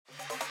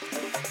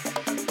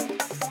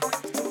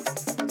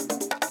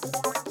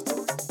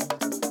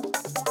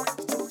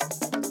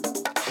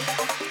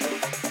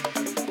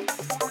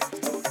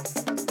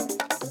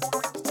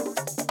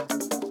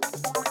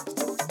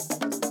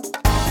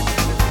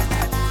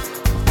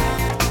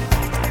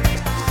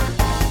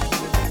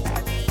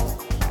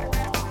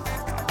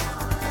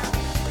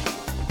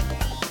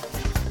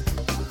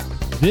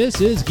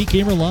This is Geek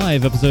Gamer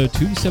Live, episode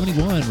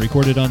 271,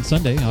 recorded on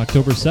Sunday,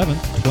 October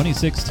 7th,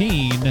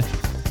 2016.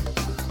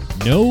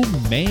 No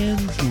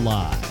Man's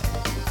Live.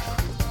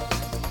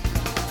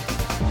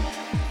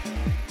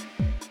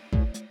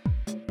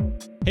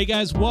 Hey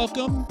guys,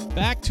 welcome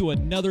back to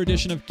another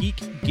edition of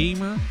Geek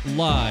Gamer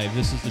Live.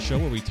 This is the show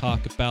where we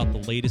talk about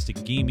the latest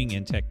in gaming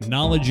and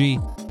technology.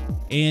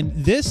 And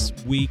this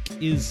week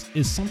is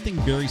something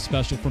very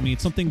special for me.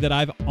 It's something that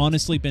I've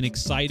honestly been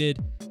excited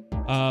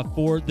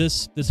for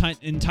this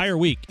entire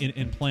week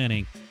in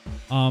planning.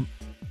 And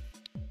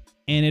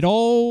it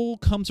all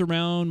comes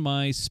around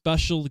my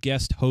special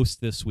guest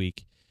host this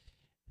week.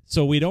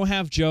 So we don't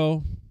have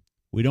Joe,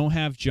 we don't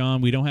have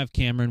John, we don't have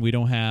Cameron, we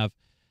don't have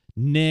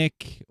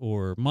Nick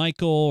or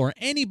Michael or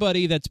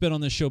anybody that's been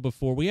on this show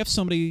before. We have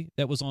somebody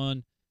that was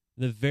on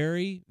the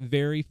very,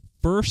 very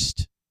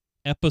first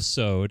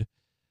episode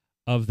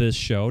of this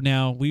show.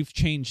 Now, we've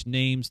changed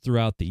names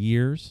throughout the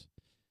years.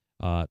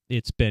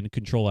 It's been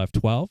Control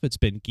F12. It's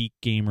been Geek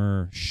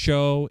Gamer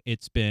Show.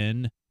 It's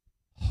been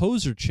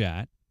Hoser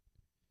Chat.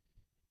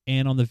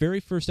 And on the very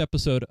first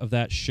episode of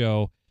that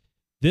show,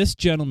 this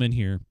gentleman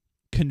here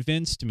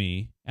convinced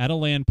me at a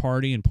LAN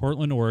party in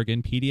Portland,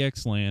 Oregon,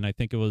 PDX LAN, I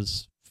think it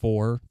was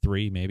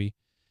 3 maybe.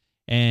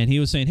 And he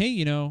was saying, hey,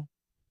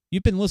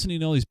 you've been listening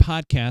to all these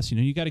podcasts.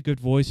 You got a good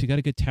voice. You got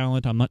a good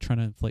talent. I'm not trying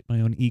to inflate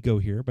my own ego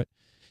here, but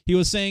he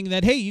was saying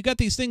that, hey, you got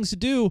these things to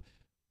do.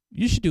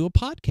 You should do a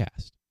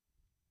podcast.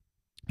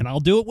 And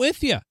I'll do it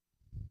with you.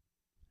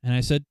 And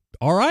I said,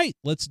 all right,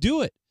 let's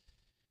do it.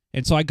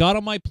 And so I got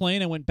on my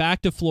plane. I went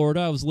back to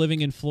Florida. I was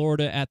living in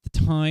Florida at the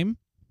time.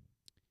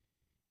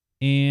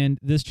 And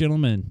this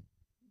gentleman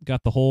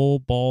got the whole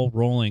ball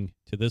rolling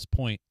to this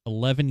point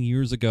 11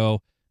 years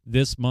ago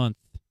this month.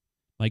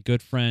 My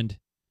good friend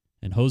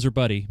and hoser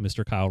buddy,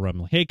 Mr. Kyle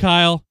Rumley. Hey,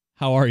 Kyle.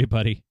 How are you,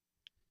 buddy?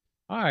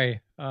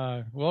 Hi.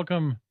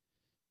 Welcome.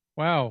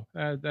 Wow,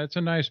 that's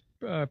a nice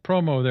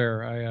promo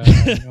there.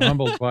 I'm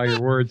humbled by your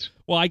words.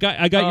 Well, I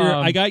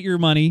got your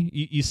money.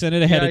 You sent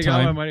it ahead of time. I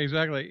got my money,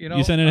 exactly.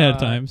 You sent it ahead of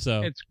time,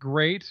 so it's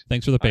great.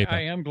 Thanks for the PayPal.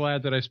 I am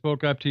glad that I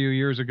spoke up to you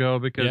years ago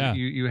because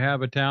you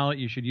have a talent.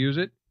 You should use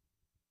it.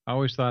 I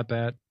always thought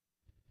that.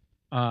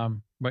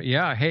 But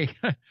yeah, hey,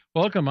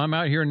 welcome. I'm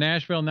out here in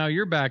Nashville. Now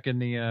you're back in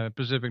the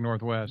Pacific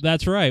Northwest.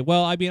 That's right.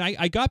 Well, I mean,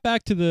 I got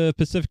back to the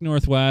Pacific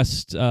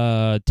Northwest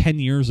 10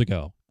 years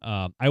ago.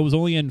 I was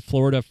only in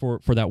Florida for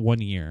that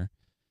 1 year.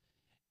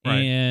 Right.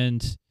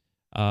 And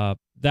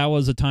that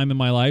was a time in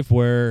my life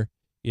where,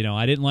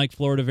 I didn't like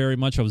Florida very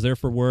much. I was there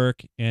for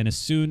work. And as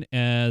soon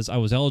as I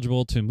was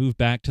eligible to move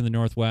back to the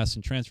Northwest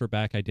and transfer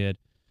back, I did.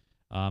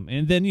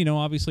 And then,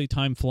 obviously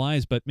time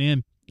flies. But,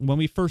 man, when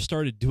we first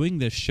started doing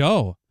this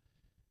show,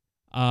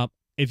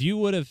 if you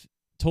would have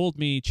told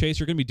me,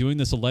 Chase, you're going to be doing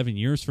this 11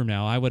 years from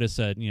now, I would have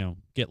said,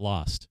 get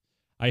lost.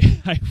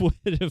 I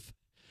would have.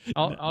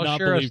 I'll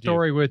share a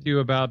story with you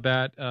about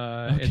that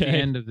at the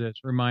end of this.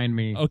 Remind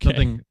me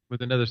something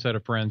with another set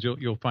of friends.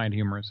 You'll find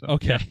humorous. So,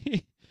 okay, yeah.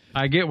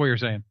 I get what you're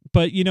saying.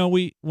 But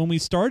when we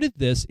started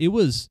this, it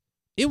was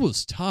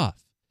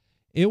tough.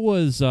 It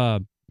was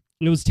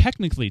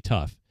technically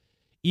tough,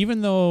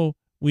 even though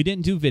we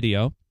didn't do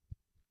video.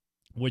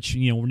 Which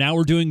now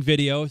we're doing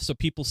video, so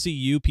people see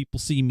you, people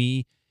see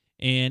me.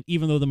 And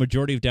even though the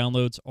majority of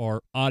downloads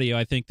are audio,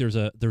 I think there's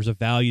a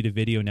value to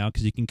video now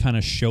because you can kind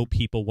of show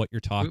people what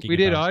you're talking about. We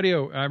did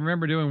audio. I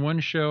remember doing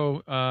one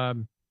show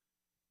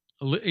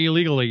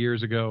illegally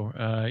years ago.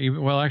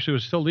 Actually, it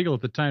was still legal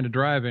at the time to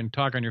drive and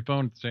talk on your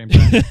phone at the same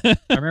time.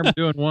 I remember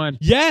doing one.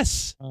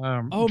 Yes.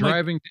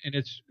 Driving,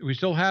 and we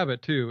still have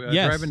it too.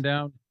 Yes. Driving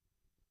down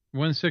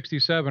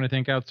 167, I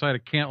think, outside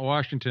of Kent,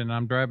 Washington.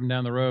 I'm driving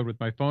down the road with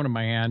my phone in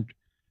my hand.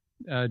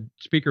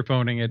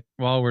 Speakerphoning it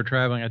while we're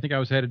traveling. I think I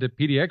was headed to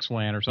PDX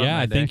LAN or something. Yeah,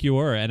 I think you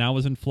were, and I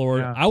was in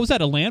Florida. Yeah. I was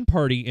at a LAN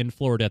party in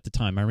Florida at the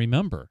time. I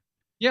remember.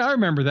 Yeah, I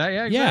remember that.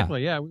 Yeah,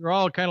 exactly. Yeah, we were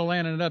all kind of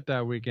landing it up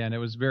that weekend. It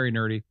was very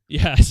nerdy.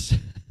 Yes.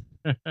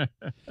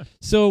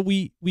 So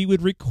we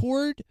would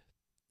record.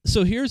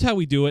 So here's how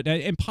we do it.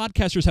 And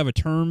podcasters have a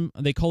term.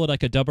 They call it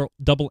like a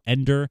double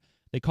ender.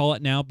 They call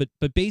it now. But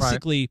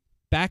basically,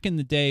 back in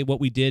the day, what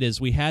we did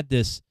is we had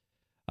this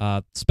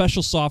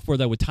special software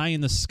that would tie in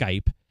the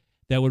Skype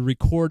that would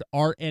record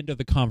our end of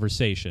the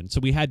conversation. So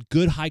we had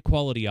good,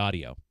 high-quality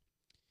audio.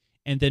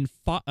 And then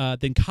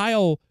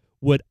Kyle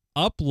would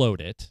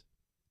upload it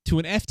to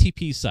an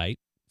FTP site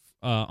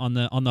on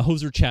the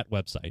Hoser Chat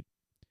website.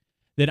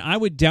 Then I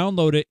would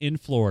download it in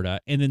Florida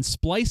and then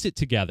splice it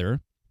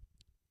together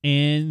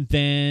and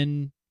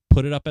then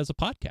put it up as a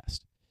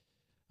podcast.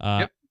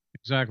 Yep,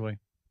 exactly.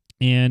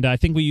 And I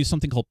think we used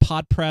something called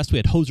PodPress. We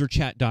had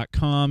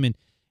hoserchat.com,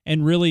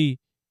 and really,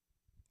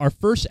 our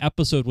first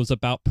episode was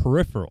about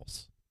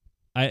peripherals.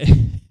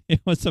 It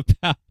was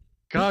about.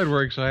 God,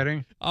 we're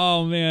exciting.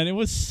 Oh man, it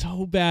was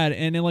so bad,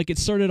 and it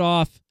started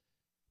off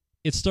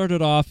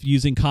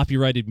using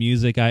copyrighted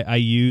music. I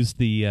used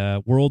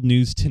the World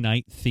News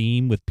Tonight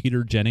theme with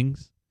Peter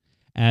Jennings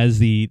as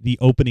the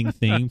opening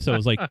theme, so it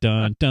was like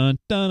dun dun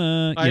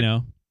dun.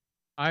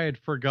 I had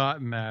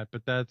forgotten that,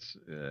 but that's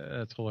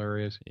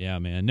hilarious. Yeah,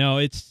 man. No,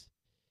 it's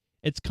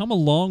it's come a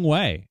long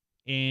way,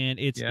 and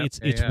it's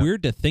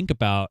weird to think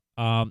about.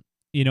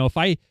 If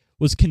I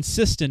was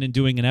consistent in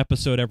doing an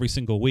episode every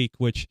single week,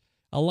 which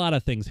a lot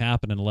of things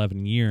happen in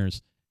 11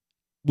 years,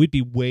 we'd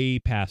be way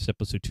past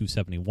episode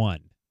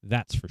 271.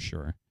 That's for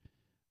sure.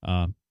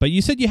 But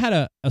you said you had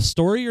a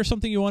story or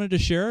something you wanted to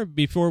share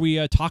before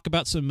we talk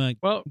about some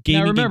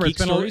gaming remember, and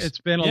geek stories? It's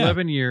been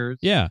 11 years.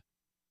 Yeah.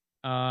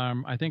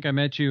 I think I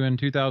met you in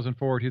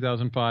 2004,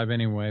 2005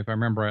 anyway, if I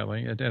remember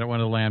rightly, at one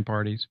of the LAN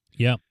parties.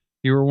 Yeah.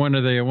 You were one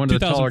of the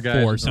taller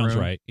guys. 2004 sounds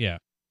right. Yeah.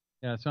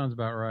 Yeah, it sounds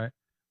about right.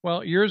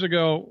 Well, years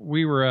ago,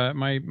 we were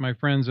my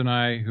friends and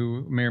I,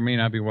 who may or may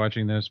not be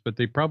watching this, but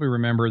they probably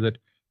remember that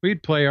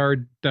we'd play our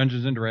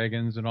Dungeons and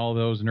Dragons and all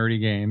those nerdy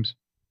games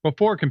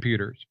before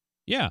computers.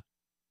 Yeah.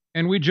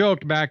 And we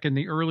joked back in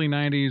the early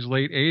 90s,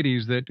 late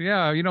 80s that,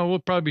 we'll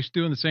probably be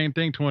doing the same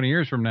thing 20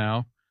 years from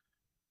now.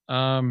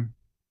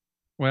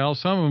 Well,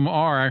 some of them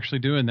are actually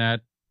doing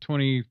that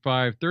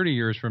 25, 30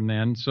 years from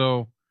then.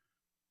 So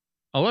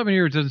 11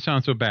 years doesn't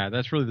sound so bad.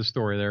 That's really the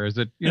story there, is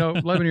that,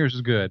 11 years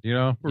is good.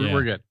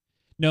 We're good.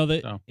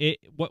 No,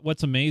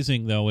 what's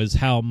amazing, though, is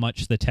how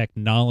much the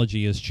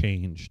technology has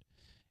changed.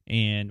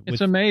 And it's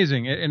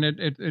amazing.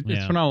 It's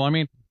phenomenal. I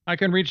mean, I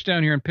can reach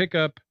down here and pick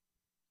up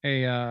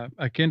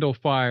a Kindle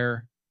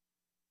Fire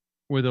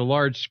with a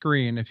large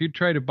screen. If you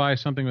try to buy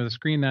something with a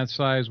screen that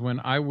size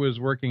when I was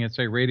working at,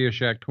 say, Radio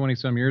Shack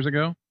 20-some years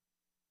ago,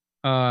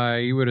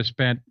 you would have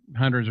spent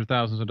hundreds of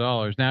thousands of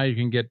dollars. Now you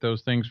can get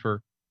those things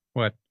for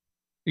what?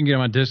 You can get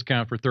them on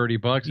discount for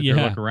 $30 if you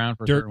look around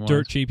for certain ones.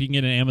 Dirt cheap. You can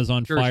get an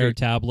Amazon Fire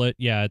tablet.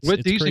 Yeah, it's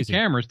with decent crazy.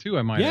 Cameras too.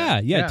 I might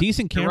add. Yeah,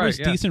 decent cameras,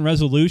 decent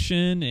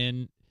resolution,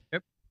 and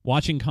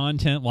watching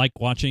content like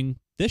watching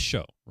this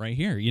show right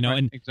here.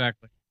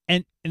 Exactly.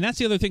 And that's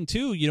the other thing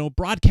too.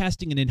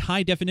 Broadcasting in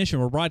high definition.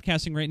 We're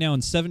broadcasting right now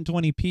in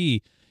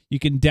 720p. You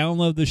can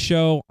download the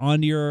show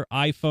onto your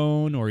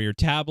iPhone or your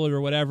tablet or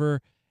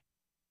whatever.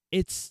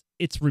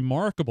 It's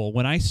remarkable.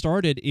 When I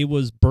started, it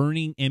was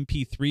burning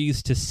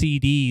MP3s to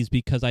CDs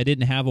because I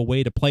didn't have a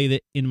way to play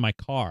it in my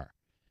car.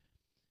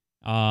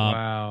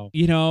 Wow.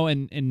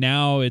 And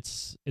now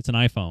it's an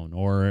iPhone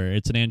or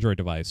it's an Android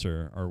device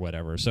or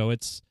whatever. So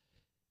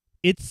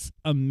it's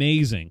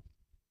amazing.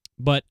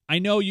 But I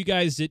know you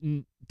guys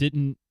didn't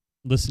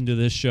listen to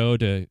this show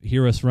to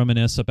hear us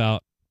reminisce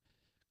about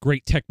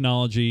great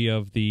technology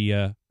of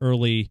the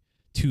early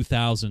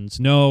 2000s.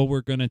 No,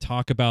 we're going to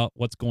talk about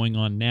what's going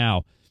on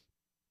now.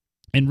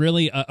 And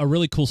really, a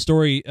really cool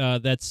story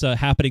that's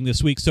happening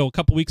this week. So a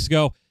couple weeks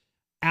ago,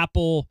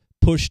 Apple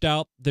pushed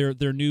out their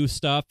new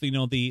stuff. The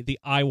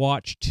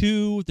iWatch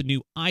 2, the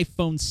new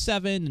iPhone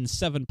 7 and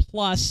 7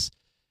 Plus,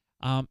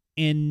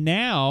 and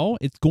now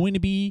it's going to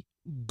be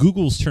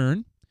Google's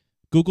turn.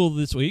 Google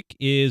this week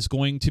is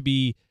going to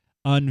be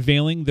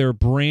unveiling their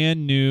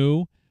brand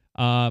new,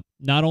 not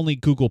only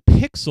Google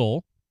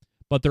Pixel,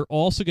 but they're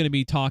also going to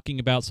be talking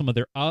about some of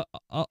their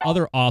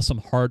other awesome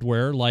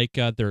hardware, like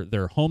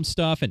their home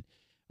stuff and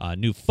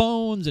new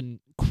phones and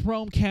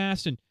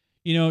Chromecast.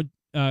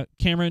 And,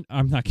 Cameron,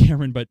 I'm not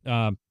Cameron, but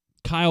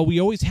Kyle,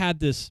 we always had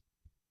this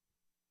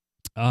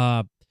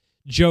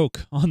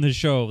joke on the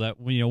show that,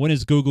 when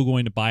is Google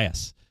going to buy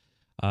us?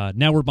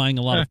 Now we're buying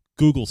a lot of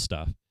Google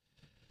stuff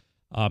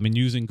and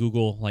using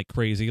Google like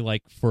crazy,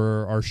 like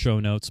for our show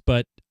notes.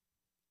 But,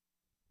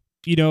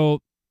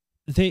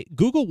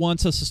 Google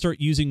wants us to start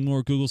using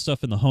more Google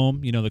stuff in the home,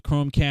 the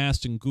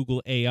Chromecast and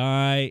Google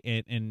AI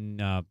and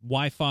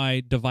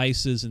Wi-Fi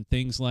devices and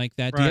things like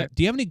that. Right.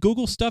 Do you have any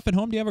Google stuff at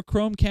home? Do you have a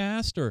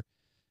Chromecast or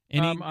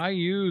any?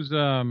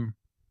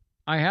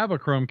 I have a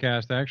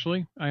Chromecast,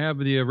 actually. I have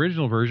the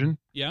original version.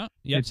 Yeah,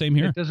 same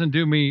here. It doesn't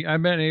do me.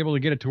 I've been able to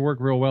get it to work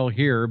real well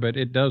here, but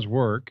it does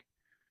work.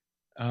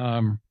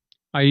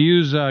 I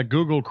use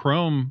Google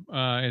Chrome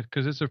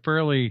because it's a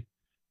fairly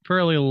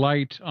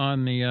light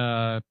on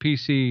the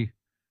PC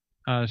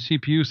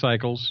CPU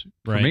cycles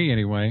for me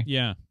anyway.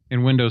 Yeah.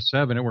 In Windows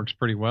 7, it works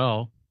pretty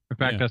well. In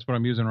fact, that's what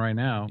I'm using right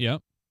now.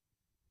 Yep.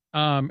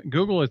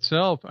 Google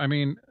itself, I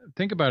mean,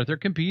 think about it. They're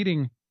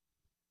competing.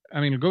 I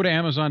mean, go to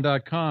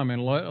Amazon.com,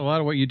 and a lot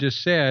of what you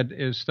just said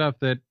is stuff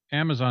that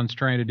Amazon's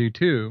trying to do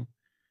too.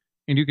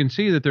 And you can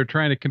see that they're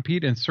trying to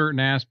compete in certain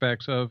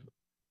aspects of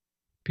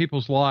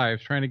people's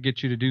lives, trying to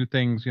get you to do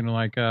things,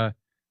 like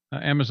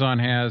Amazon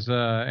has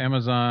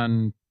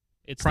Amazon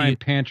Prime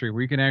Pantry,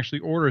 where you can actually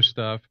order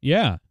stuff.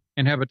 Yeah.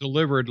 And have it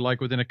delivered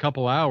like within a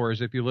couple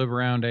hours if you live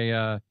around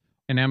an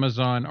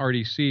Amazon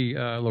RDC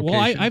location.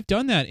 Well, I've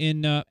done that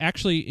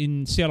actually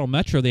in Seattle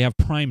Metro. They have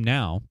Prime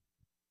Now.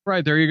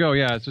 Right, there you go.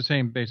 Yeah, it's the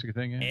same basic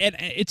thing. Yeah. And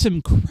it's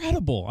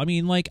incredible. I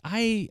mean, like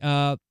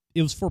it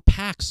was for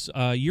PAX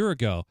a year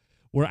ago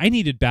where I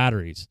needed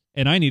batteries,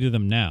 and I needed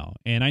them now.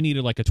 And I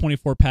needed like a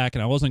 24-pack,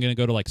 and I wasn't going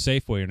to go to like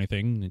Safeway or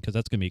anything because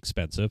that's going to be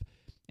expensive.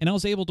 And I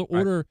was able to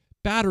order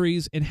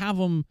batteries and have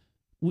them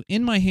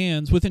in my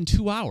hands within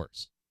 2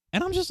 hours.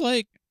 And I'm just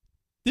like,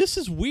 this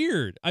is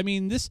weird. I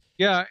mean, this...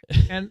 Yeah,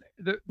 and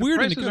the weird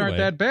prices aren't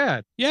that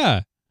bad.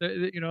 Yeah.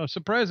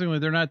 Surprisingly,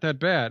 they're not that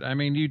bad. I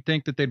mean, you'd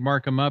think that they'd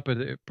mark them up at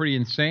pretty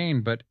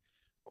insane, but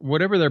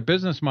whatever their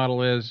business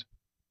model is,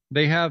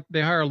 they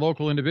hire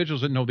local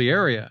individuals that know the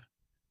area.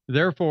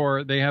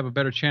 Therefore, they have a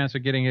better chance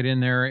of getting it in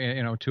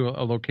there, to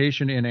a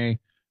location in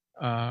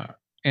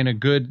a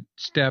good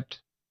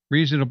stepped,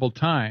 reasonable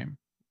time.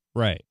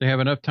 Right. They have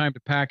enough time to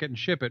pack it and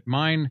ship it.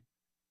 Mine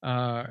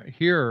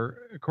here,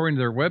 according to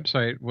their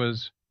website,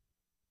 was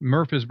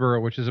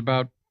Murfreesboro, which is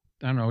about,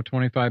 I don't know,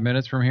 25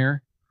 minutes from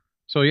here.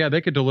 So yeah,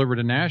 they could deliver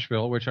to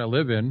Nashville, which I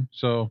live in.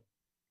 So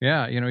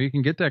yeah, you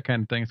can get that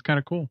kind of thing. It's kind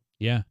of cool.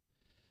 Yeah.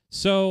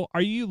 So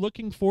are you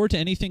looking forward to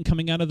anything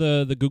coming out of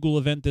the Google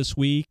event this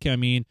week? I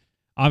mean,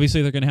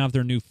 obviously they're going to have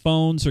their new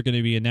phones. They're going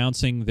to be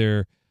announcing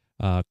their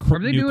Are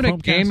they doing Chromecast.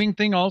 A gaming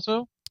thing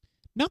also?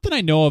 Not that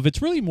I know of.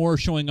 It's really more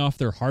showing off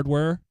their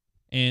hardware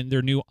and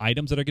their new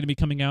items that are going to be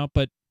coming out,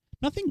 but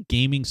nothing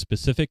gaming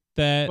specific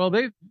that... Well,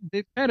 they've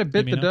had a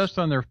bit the dust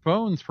on their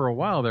phones for a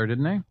while there,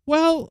 didn't they?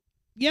 Well,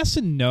 yes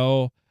and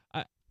no.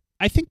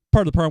 I think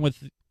part of the problem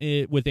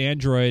with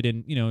Android,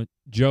 and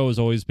Joe has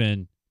always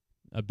been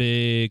a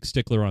big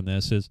stickler on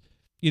this, is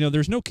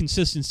there's no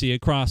consistency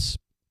across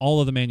all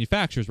of the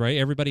manufacturers, right?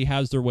 Everybody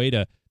has their way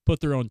to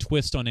put their own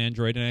twist on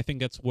Android, and I think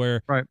that's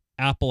where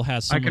Apple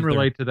has some. I can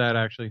relate to that,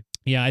 actually.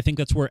 Yeah, I think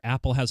that's where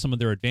Apple has some of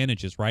their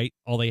advantages, right?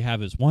 All they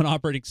have is one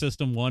operating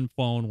system, one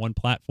phone, one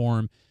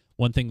platform,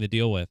 one thing to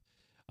deal with.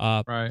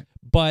 Right.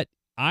 But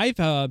I've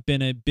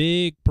been a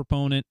big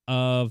proponent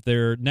of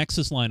their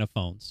Nexus line of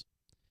phones.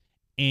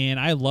 And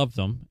I love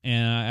them.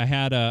 And I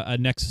had a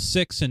Nexus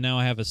 6, and now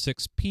I have a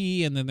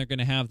 6P, and then they're going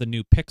to have the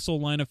new Pixel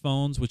line of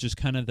phones, which is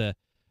kind of the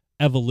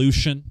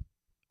evolution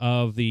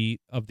of the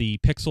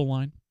Pixel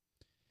line.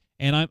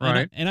 And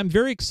I'm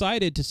very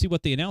excited to see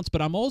what they announce,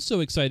 but I'm also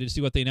excited to see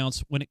what they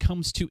announce when it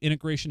comes to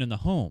integration in the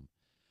home.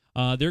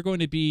 They're going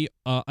to be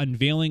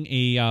unveiling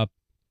a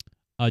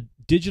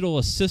digital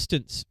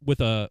assistant with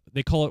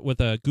they call it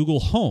with a Google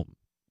Home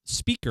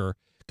speaker,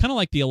 kind of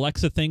like the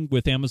Alexa thing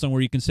with Amazon,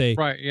 where you can say,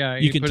 right, yeah,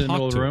 you can put it in the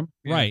middle of the room,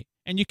 right,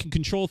 and you can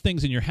control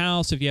things in your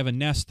house. If you have a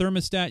Nest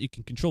thermostat, you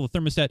can control the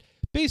thermostat.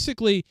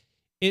 Basically,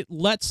 it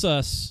lets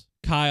us,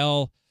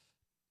 Kyle,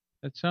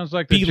 it sounds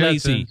like be the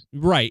lazy,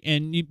 right,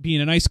 and you be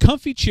in a nice,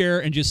 comfy chair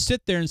and just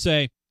sit there and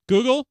say,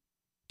 Google,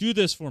 do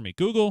this for me.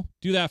 Google,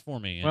 do that for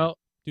me. Well,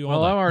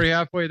 I'm already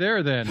halfway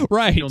there. Then,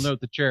 right? You'll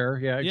note the chair.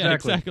 Yeah,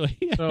 exactly.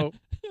 Yeah, exactly. So,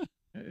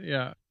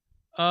 yeah,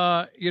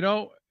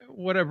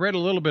 what I've read a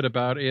little bit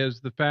about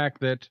is the fact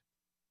that,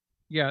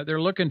 yeah,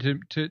 they're looking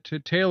to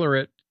tailor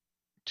it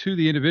to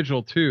the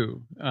individual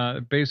too.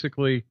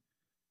 Basically,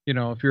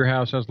 if your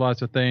house has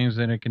lots of things,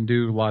 then it can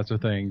do lots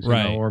of things,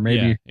 right? Or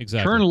maybe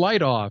exactly. Turn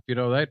light off.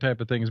 That type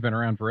of thing has been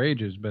around for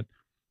ages. But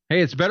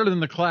hey, it's better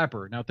than the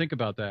clapper. Now think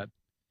about that.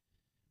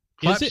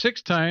 Clap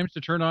 6 times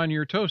to turn on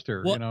your toaster,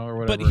 or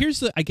whatever. But here's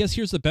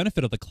the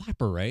benefit of the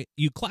clapper, right?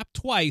 You clap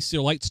twice,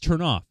 your lights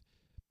turn off.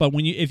 But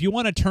if you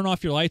want to turn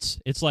off your lights,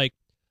 it's like,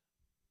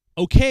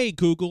 okay,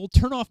 Google,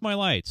 turn off my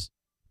lights.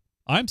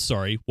 I'm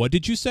sorry, what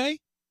did you say?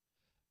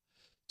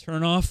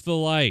 Turn off the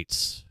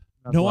lights.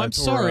 No, I'm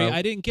sorry,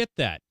 I didn't get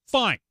that.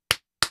 Fine.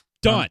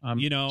 Done.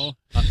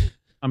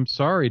 I'm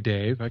sorry,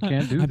 Dave. I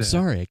can't do that. I'm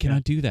sorry, I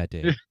cannot do that,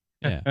 Dave.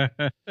 Yeah.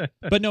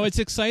 But no, it's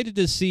excited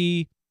to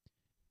see,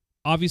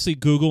 obviously,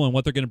 Google and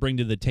what they're going to bring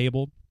to the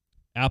table.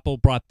 Apple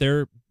brought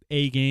their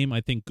A game.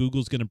 I think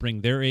Google's going to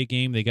bring their A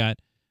game. They got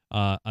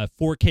a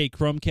 4K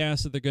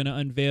Chromecast that they're going to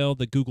unveil,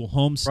 the Google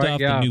Home stuff,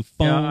 the new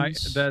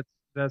phones. Yeah,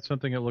 that's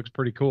something that looks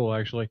pretty cool,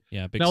 actually.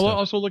 Yeah, big now, stuff. Now,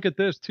 also look at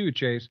this, too,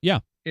 Chase. Yeah.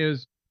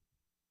 Is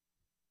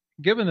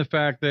given the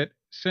fact that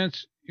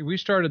since we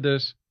started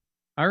this,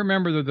 I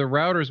remember that the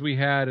routers we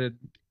had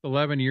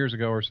 11 years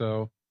ago or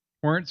so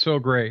weren't so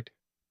great.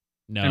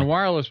 No. And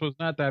wireless was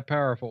not that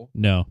powerful.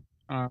 No.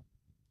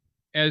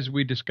 As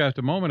we discussed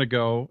a moment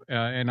ago,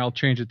 and I'll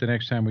change it the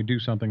next time we do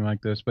something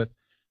like this, but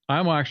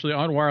I'm actually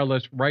on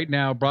wireless right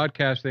now,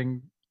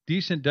 broadcasting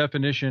decent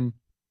definition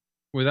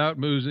without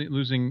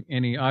losing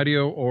any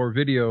audio or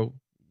video.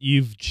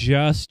 You've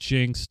just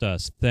jinxed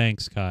us.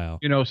 Thanks, Kyle.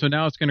 So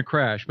now it's going to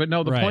crash. But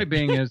no, the point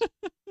being is,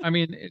 I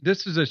mean,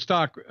 this is a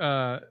stock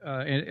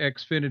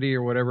Xfinity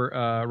or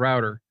whatever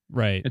router.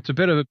 Right. It's a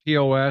bit of a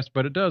POS,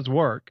 but it does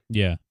work.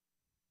 Yeah.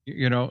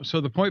 So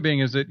the point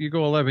being is that you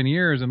go 11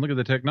 years and look at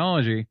the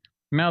technology.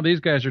 Now these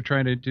guys are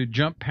trying to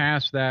jump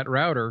past that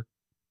router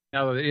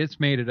now that it's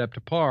made it up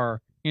to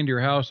par into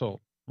your household.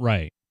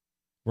 Right.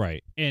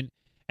 Right. And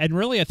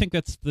really, I think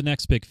that's the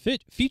next big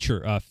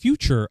future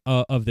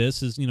of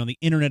this is, the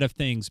Internet of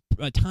Things,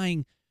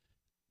 tying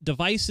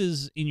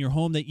devices in your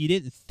home that you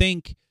didn't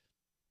think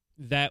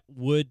that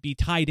would be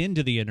tied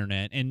into the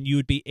Internet, and you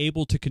would be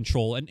able to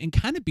control and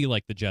kind of be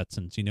like the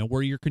Jetsons,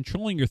 where you're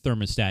controlling your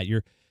thermostat,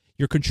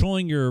 you're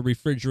controlling your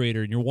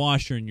refrigerator and your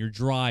washer and your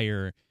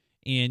dryer,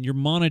 and you're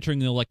monitoring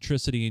the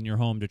electricity in your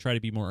home to try to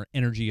be more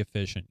energy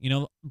efficient.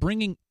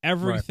 Bringing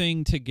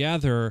everything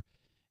together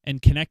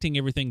and connecting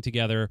everything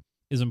together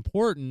is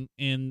important.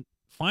 And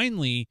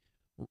finally,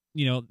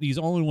 these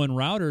all-in-one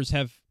routers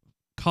have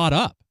caught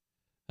up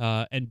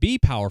and be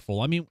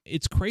powerful. I mean,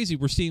 it's crazy.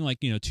 We're seeing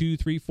like, $200,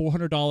 $300,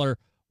 $400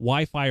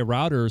 Wi-Fi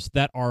routers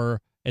that are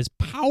as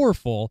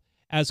powerful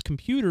as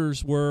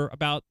computers were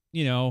about,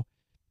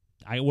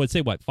 I would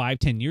say,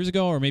 5-10 years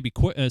ago, or maybe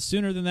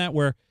sooner than that,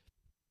 where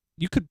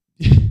you could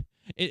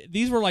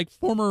these were like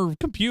former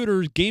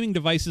computers, gaming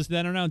devices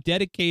that are now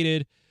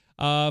dedicated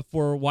for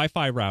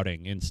Wi-Fi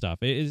routing and stuff.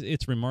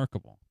 It's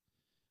remarkable.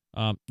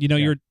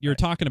 You're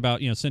talking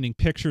about sending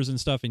pictures and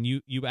stuff, and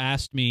you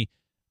asked me,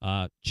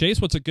 Chase,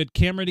 what's a good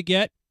camera to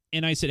get?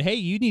 And I said, hey,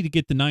 you need to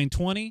get the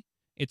 920.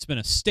 It's been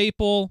a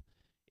staple.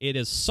 It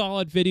is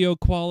solid video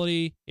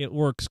quality. It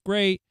works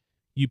great.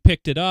 You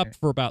picked it up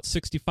for about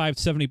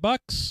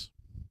 $65-$70.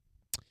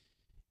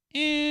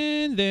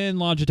 And then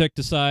Logitech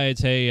decides,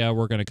 hey,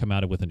 we're going to come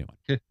out with a new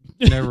one.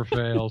 Never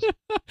fails.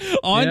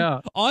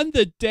 On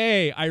the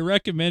day I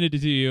recommended it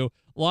to you,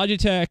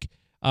 Logitech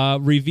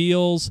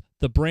reveals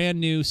the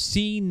brand new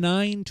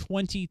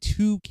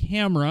C922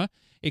 camera.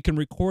 It can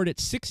record at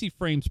 60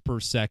 frames per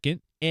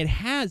second. It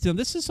has,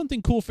 this is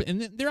something cool,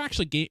 and they're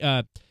actually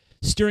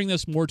steering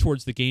this more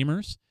towards the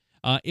gamers.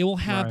 It will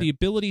have the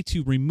ability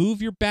to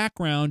remove your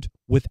background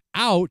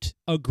without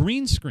a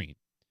green screen.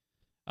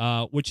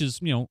 Which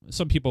is,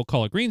 some people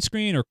call it green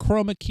screen or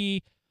chroma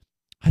key.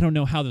 I don't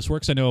know how this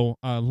works. I know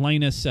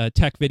Linus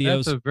Tech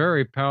Videos. That's a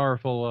very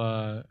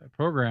powerful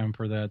program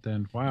for that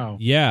then. Wow.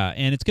 Yeah,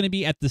 and it's going to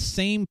be at the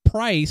same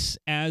price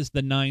as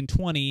the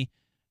 920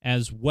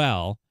 as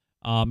well.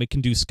 It can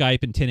do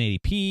Skype in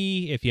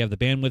 1080p if you have the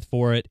bandwidth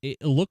for it.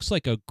 It looks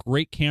like a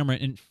great camera.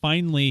 And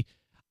finally,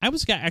 I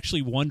was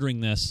actually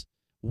wondering this.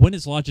 When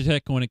is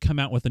Logitech going to come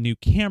out with a new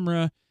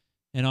camera?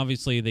 And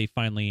obviously, they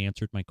finally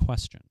answered my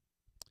question.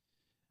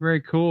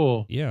 Very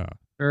cool. Yeah.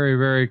 Very,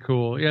 very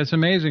cool. Yeah, it's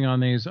amazing on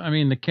these. I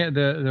mean, the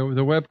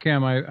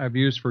webcam I've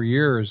used for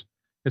years,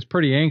 it's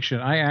pretty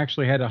ancient. I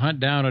actually had to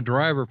hunt down a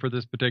driver for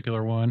this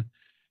particular one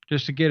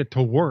just to get it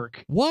to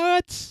work.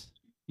 What?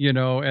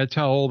 That's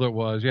how old it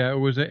was. Yeah, it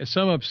was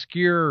some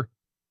obscure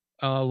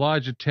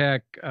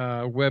Logitech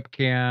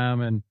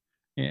webcam,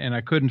 and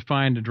I couldn't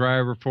find a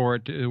driver for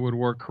it. It would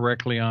work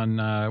correctly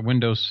on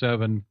Windows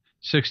 7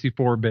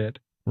 64-bit.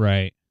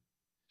 Right.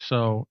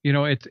 So,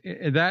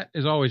 that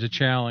is always a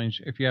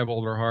challenge if you have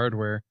older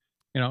hardware,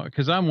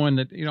 because I'm one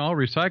that, I'll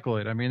recycle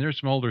it. I mean,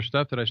 there's some older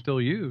stuff that I still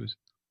use,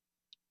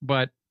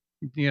 but,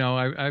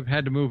 I've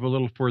had to move a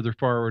little further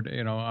forward,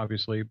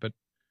 obviously, but,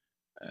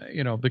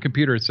 the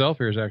computer itself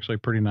here is actually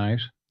pretty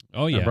nice.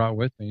 Oh, yeah. I brought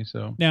with me.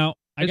 So now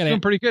it's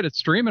doing pretty good. It's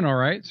streaming all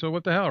right. So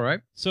what the hell,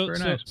 right? So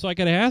I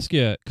got to ask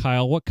you,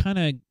 Kyle, what kind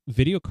of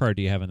video card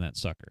do you have in that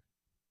sucker?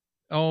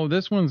 Oh,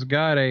 this one's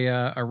got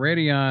a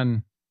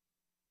Radeon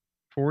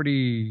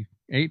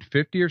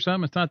 4850 or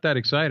something. It's not that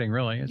exciting,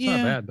 really. It's not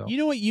bad though. You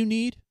know what you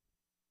need?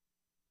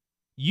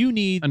 You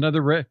need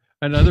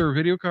another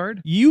video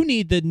card. You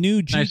need the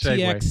new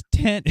GTX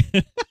 10.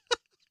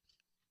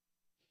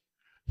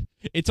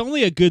 It's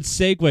only a good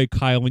segue,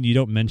 Kyle, when you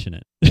don't mention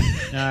it.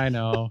 I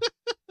know.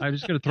 I'm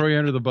just going to throw you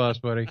under the bus,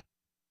 buddy.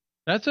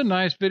 That's a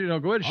nice video. No,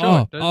 go ahead and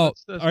show it.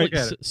 Let's all right.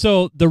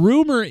 So the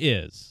rumor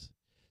is,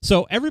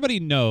 so everybody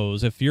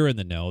knows, if you're in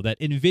the know, that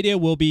NVIDIA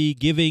will be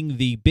giving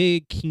the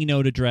big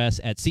keynote address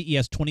at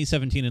CES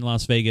 2017 in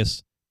Las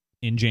Vegas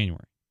in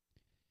January.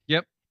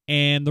 Yep.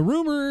 And the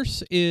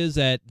rumors is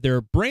that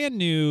their brand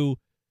new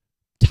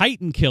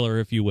Titan killer,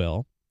 if you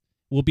will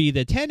be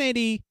the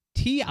 1080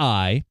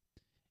 Ti,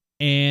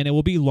 and it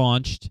will be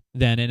launched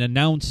then and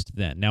announced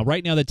then. Now,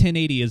 right now, the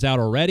 1080 is out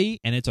already,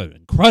 and it's an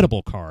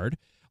incredible card.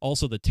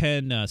 Also, the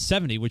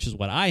 1070, which is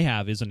what I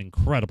have, is an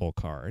incredible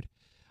card.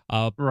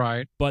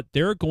 Right. But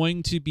they're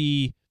going to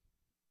be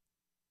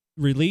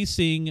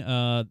releasing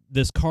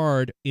this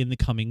card in the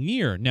coming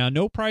year. Now,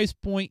 no price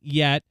point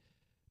yet,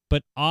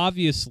 but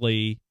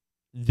obviously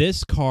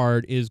this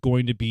card is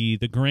going to be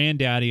the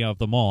granddaddy of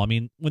them all. I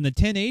mean, when the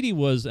 1080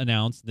 was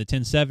announced, the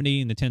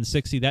 1070 and the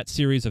 1060, that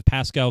series of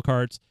Pascal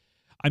cards,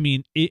 I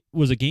mean, it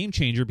was a game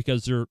changer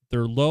because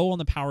they're low on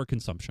the power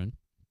consumption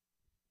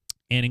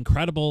and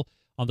incredible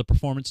on the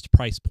performance to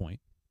price point.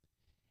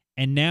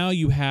 And now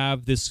you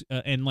have this,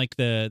 and like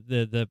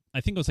the I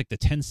think it was like the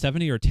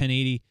 1070 or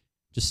 1080,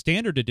 just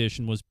standard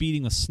edition, was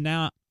beating the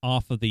snot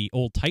off of the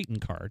old Titan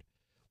card,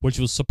 which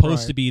was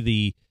supposed to be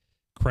the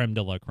creme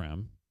de la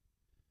creme.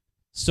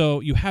 So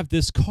you have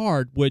this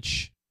card,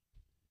 which,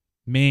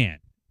 man,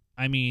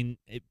 I mean,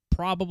 it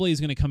probably is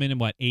going to come in at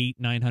what,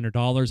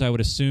 $800-900, I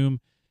would assume.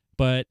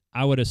 But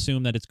I would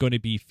assume that it's going to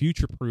be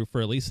future-proof for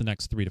at least the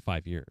next 3 to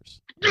 5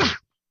 years.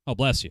 Oh,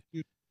 bless you.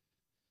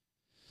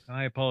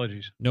 My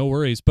apologies. No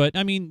worries. But,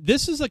 I mean,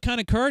 this is the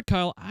kind of card,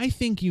 Kyle, I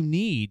think you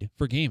need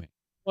for gaming.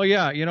 Well,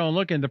 yeah,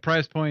 looking at the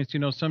price points,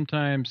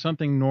 sometimes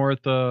something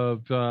north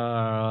of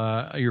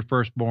your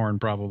firstborn,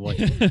 probably.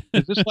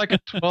 Is this like a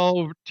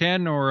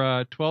 10 or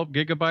a 12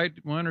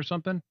 gigabyte one or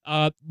something?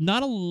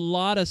 Not a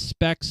lot of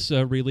specs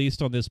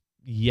released on this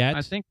yet.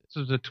 I think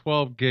this is a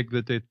 12 gig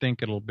that they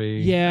think it'll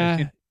be.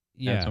 Yeah.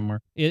 Somewhere.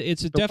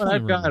 It's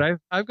definitely.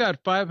 I've got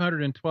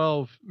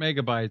 512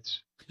 megabytes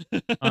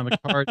on the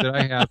card that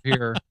I have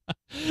here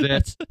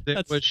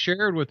that was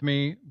shared with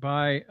me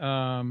by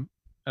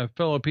a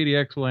fellow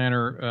PDX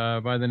lander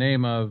by the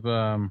name of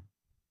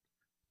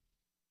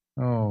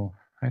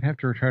I'd have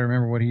to try to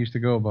remember what he used to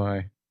go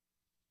by.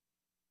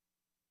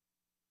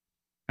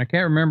 I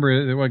can't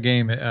remember what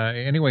game.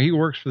 Anyway, he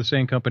works for the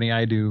same company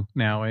I do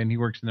now, and he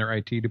works in their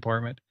IT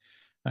department.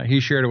 He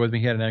shared it with me.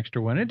 He had an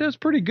extra one. It does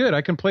pretty good.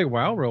 I can play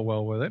WoW real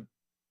well with it.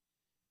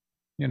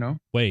 You know.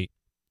 Wait,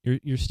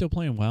 you're still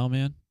playing WoW,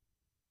 man?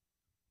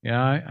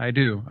 Yeah, I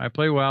do. I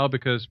play WoW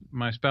because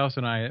my spouse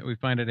and we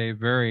find it a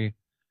very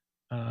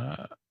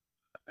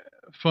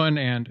fun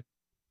and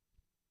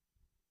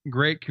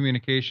great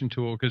communication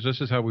tool, because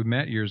this is how we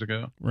met years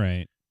ago.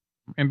 Right.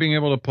 And being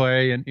able to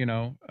play and,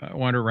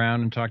 wander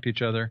around and talk to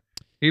each other,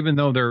 even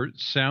though their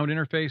sound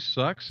interface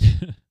sucks.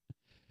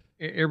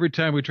 Every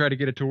time we try to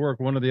get it to work,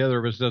 one or the other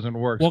of us doesn't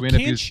work. Well, so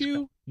can't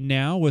you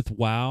now with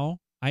WoW?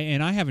 I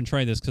haven't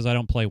tried this because I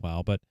don't play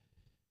WoW, but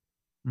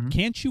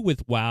can't you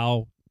with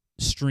WoW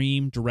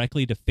stream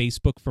directly to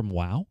Facebook from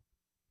WoW?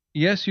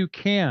 Yes, you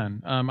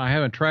can. I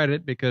haven't tried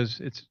it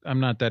because I'm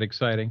not that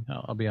exciting.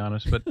 I'll be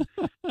honest, but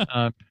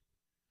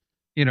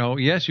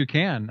yes, you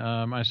can.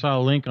 I saw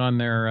a link on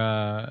their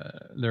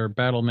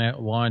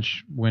BattleNet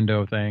launch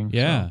window thing.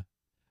 Yeah. So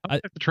I'll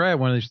have to try it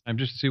one of these times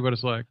just to see what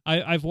it's like.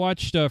 I've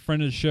watched a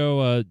friend of the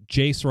show,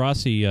 Jace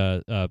Rossi,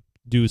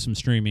 do some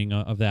streaming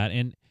of that,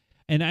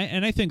 and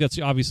I think that's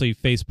obviously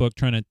Facebook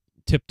trying to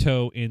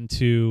tiptoe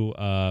into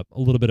a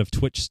little bit of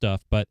Twitch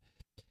stuff, but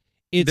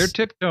they're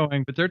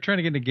tiptoeing, but they're trying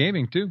to get into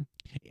gaming too.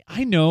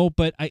 I know,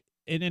 but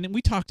and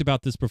we talked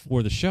about this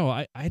before the show.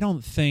 I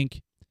don't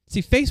think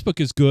Facebook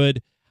is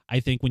good. I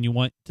think when you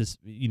want to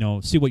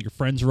see what your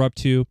friends are up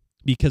to,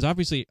 because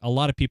obviously a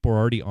lot of people are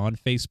already on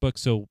Facebook,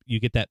 so you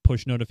get that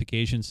push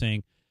notification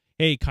saying,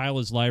 "Hey, Kyle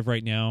is live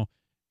right now.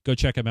 Go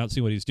check him out,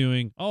 see what he's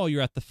doing." Oh,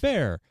 you're at the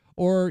fair,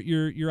 or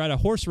you're at a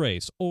horse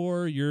race,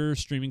 or you're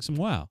streaming some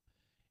WoW,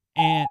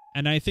 and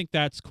I think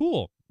that's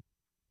cool,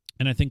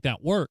 and I think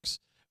that works.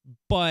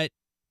 But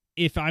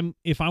if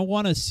I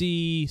want to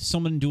see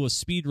someone do a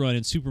speed run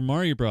in Super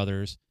Mario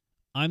Brothers,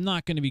 I'm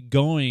not going to be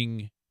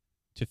going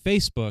to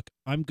Facebook.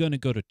 I'm going to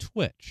go to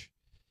Twitch.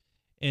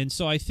 And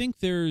so I think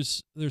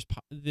there's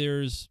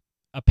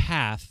a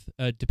path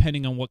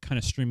depending on what kind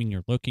of streaming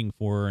you're looking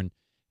for, and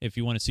if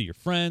you want to see your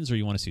friends or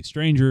you want to see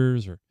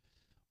strangers or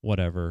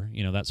whatever,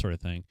 that sort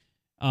of thing.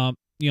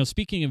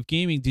 Speaking of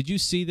gaming, did you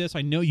see this?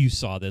 I know you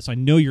saw this. I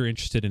know you're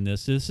interested in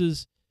this. This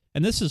is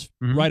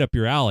right up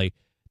your alley.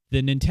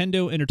 The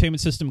Nintendo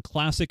Entertainment System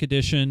Classic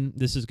Edition.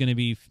 This is going to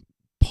be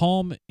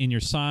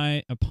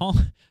palm-sized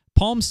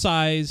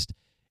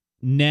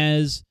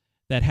NES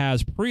that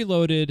has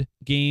preloaded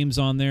games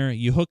on there.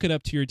 You hook it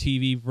up to your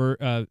TV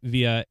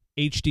via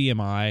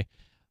HDMI.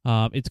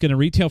 It's going to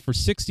retail for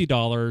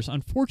 $60.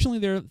 Unfortunately,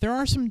 there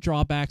are some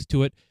drawbacks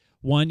to it.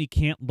 One, you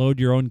can't load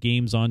your own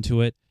games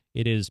onto it.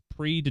 It is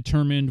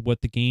predetermined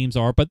what the games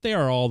are, but they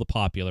are all the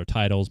popular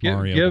titles.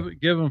 Mario.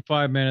 Give them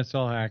 5 minutes,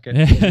 I'll hack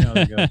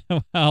it.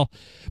 Well,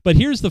 but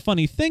here's the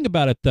funny thing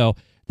about it, though.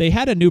 They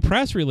had a new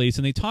press release,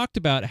 and they talked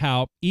about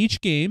how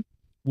each game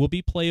will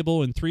be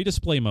playable in 3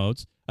 display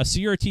modes, a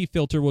CRT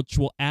filter which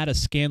will add a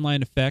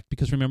scanline effect,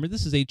 because remember,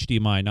 this is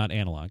HDMI, not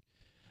analog.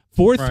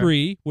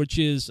 4:3, which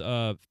is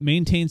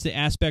maintains the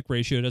aspect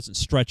ratio, doesn't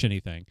stretch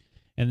anything,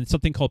 and it's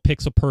something called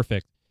Pixel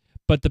Perfect.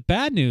 But the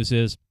bad news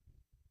is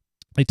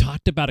they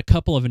talked about a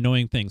couple of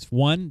annoying things.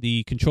 One,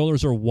 the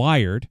controllers are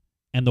wired,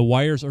 and the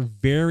wires are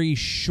very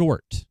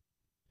short.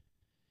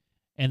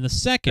 And the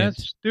second...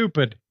 That's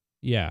stupid.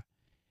 Yeah.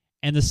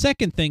 And the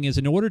second thing is,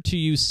 in order to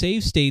use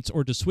save states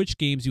or to switch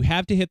games, you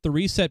have to hit the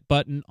reset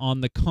button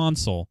on the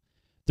console.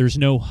 There's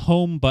no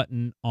home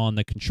button on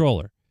the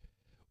controller,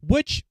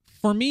 which,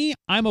 for me,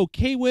 I'm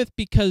okay with,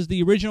 because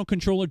the original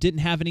controller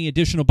didn't have any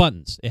additional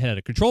buttons. It had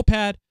a control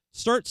pad,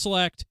 start,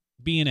 select,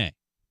 B and A.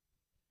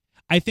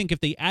 I think if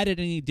they added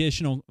any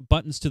additional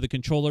buttons to the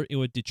controller, it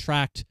would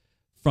detract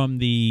from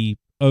the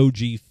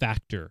OG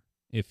factor,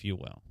 if you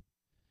will.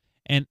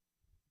 And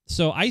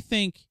so I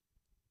think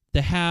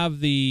to have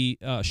the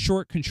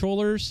short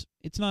controllers,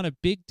 it's not a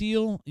big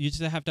deal. You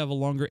just have to have a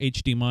longer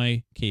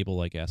HDMI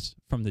cable, I guess,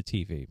 from the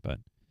TV. But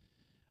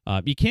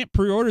you can't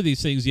pre-order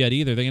these things yet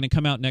either. They're going to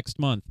come out next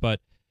month.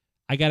 But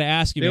I got to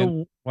ask you,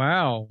 man.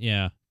 Wow.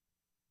 Yeah.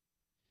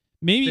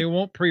 Maybe they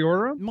won't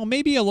pre-order them? Well,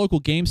 maybe a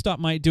local GameStop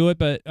might do it,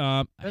 but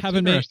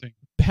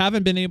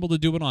haven't been able to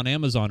do it on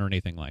Amazon or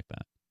anything like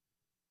that.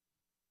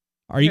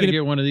 Are you going to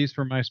get one of these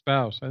for my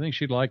spouse? I think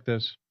she'd like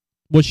this.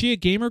 Was she a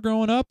gamer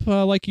growing up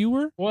like you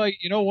were? Well,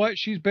 you know what?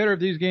 She's better at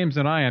these games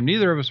than I am.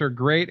 Neither of us are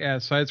great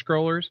at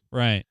side-scrollers.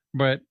 Right.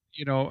 But,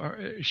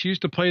 she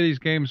used to play these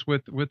games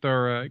with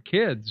our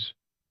kids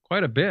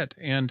quite a bit.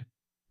 And,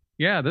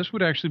 yeah, this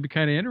would actually be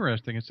kind of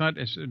interesting. It's not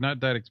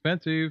that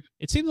expensive.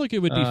 It seems like it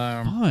would be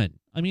fun.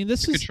 I mean, the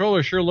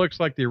controller sure looks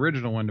like the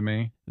original one to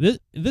me.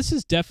 This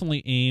is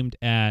definitely aimed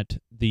at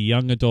the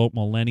young adult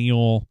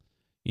millennial,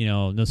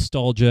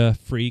 nostalgia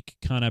freak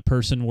kind of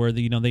person, where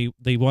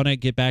they want to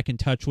get back in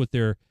touch with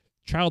their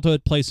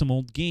childhood, play some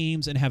old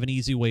games, and have an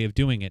easy way of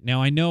doing it.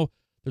 Now, I know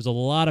there's a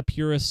lot of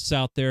purists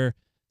out there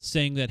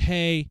saying that,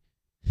 hey,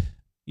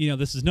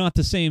 this is not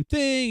the same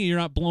thing. You're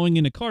not blowing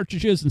into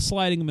cartridges and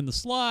sliding them in the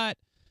slot.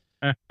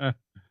 I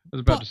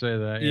was about to say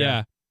that.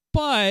 Yeah.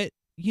 But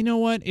you know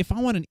what? If I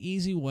want an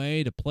easy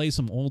way to play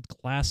some old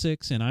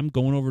classics and I'm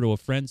going over to a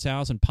friend's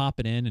house and pop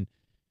it in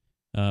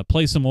and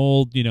play some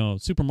old,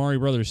 Super Mario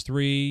Brothers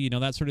 3,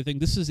 that sort of thing,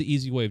 this is the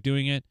easy way of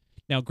doing it.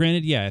 Now,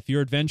 granted, yeah, if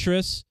you're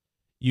adventurous,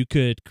 you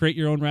could create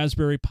your own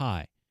Raspberry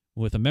Pi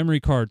with a memory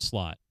card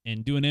slot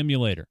and do an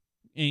emulator.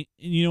 And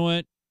you know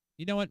what?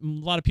 A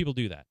lot of people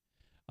do that.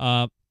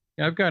 Yeah,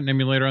 I've got an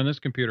emulator on this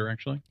computer,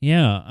 actually.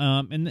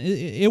 Yeah, and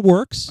it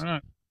works. Why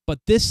not? But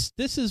this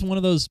is one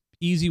of those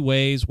easy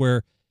ways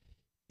where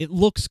it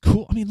looks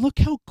cool. I mean, look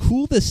how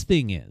cool this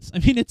thing is. I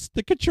mean,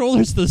 the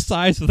controller's the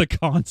size of the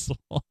console.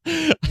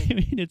 I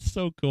mean, it's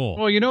so cool.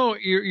 Well,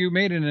 you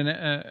made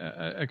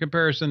a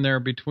comparison there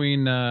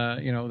between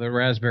the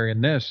Raspberry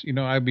and this.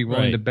 I'd be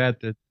willing to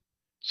bet that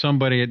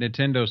somebody at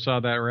Nintendo saw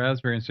that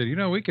Raspberry and said,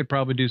 we could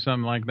probably do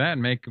something like that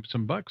and make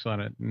some bucks on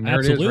it. And there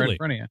Absolutely. it is right in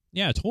front of you.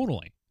 Yeah,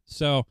 totally.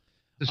 So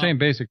the same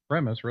basic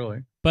premise,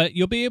 really. But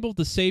you'll be able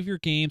to save your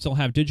games. I'll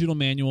have digital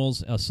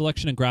manuals, a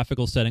selection of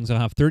graphical settings. I'll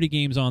have 30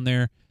 games on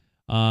there.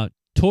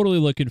 Totally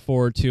looking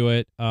forward to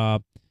it.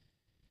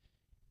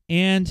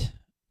 And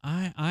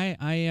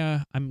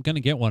I'm gonna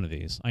get one of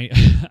these.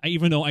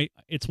 Even though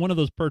it's one of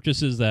those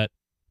purchases that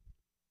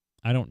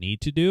I don't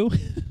need to do.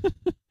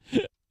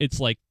 It's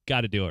like,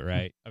 got to do it,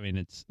 right? I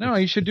mean,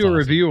 you should do a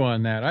review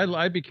on that.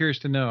 I'd be curious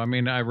to know. I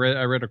mean, I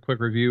read a quick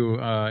review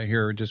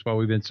here just while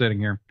we've been sitting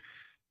here,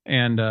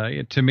 and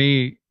to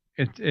me,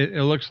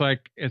 it looks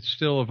like it's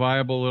still a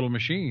viable little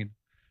machine.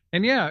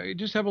 And yeah, you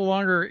just have a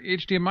longer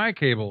HDMI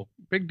cable.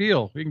 Big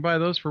deal. You can buy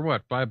those for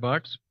what,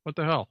 $5? What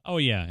the hell? Oh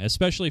yeah,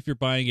 especially if you're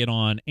buying it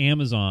on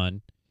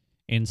Amazon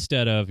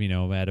instead of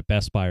at a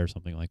Best Buy or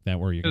something like that,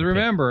 where you can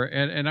remember,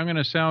 and I'm going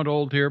to sound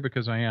old here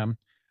because I am.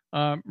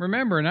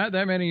 Remember, not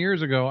that many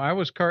years ago, I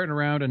was carting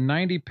around a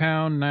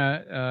 90-pound,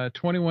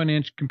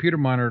 21-inch computer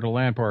monitor to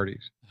LAN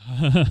parties.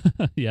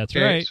 Yeah, that's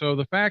right. So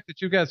the fact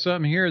that you got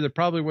something here that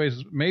probably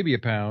weighs maybe a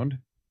pound,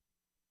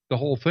 the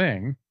whole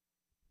thing,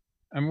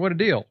 I mean, what a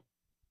deal.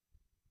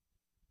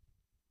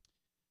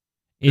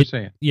 Just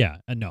saying. Yeah,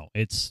 no,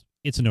 it's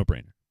a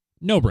no-brainer.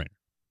 No-brainer.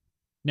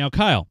 Now,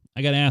 Kyle,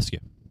 I got to ask you.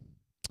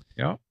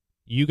 Yeah?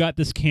 You got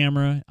this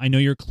camera. I know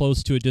you're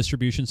close to a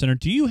distribution center.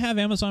 Do you have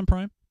Amazon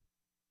Prime?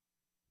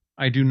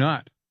 I do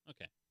not.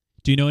 Okay.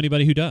 Do you know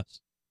anybody who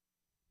does?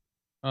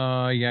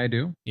 Yeah, I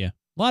do. Yeah.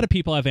 A lot of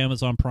people have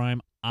Amazon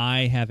Prime.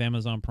 I have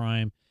Amazon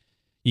Prime.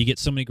 You get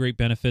so many great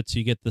benefits.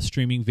 You get the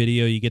streaming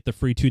video. You get the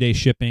free 2-day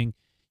shipping.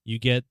 You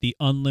get the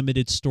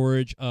unlimited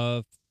storage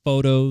of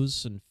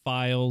photos and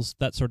files,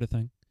 that sort of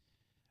thing.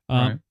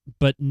 Right.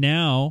 But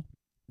now,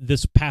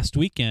 this past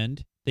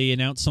weekend, they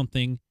announced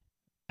something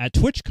at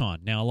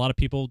TwitchCon. Now, a lot of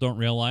people don't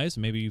realize,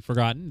 maybe you've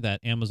forgotten, that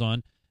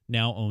Amazon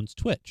now owns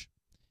Twitch.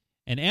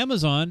 And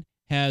Amazon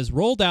has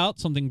rolled out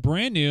something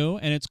brand new,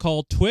 and it's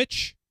called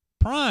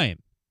TwitchPrime.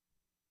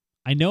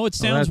 I know it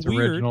sounds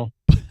weird,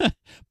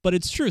 but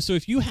it's true. So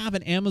if you have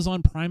an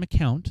Amazon Prime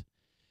account,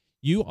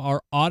 you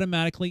are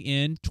automatically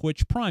in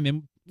Twitch Prime.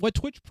 And what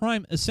Twitch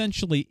Prime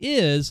essentially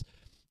is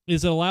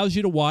it allows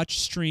you to watch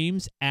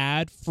streams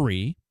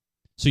ad-free,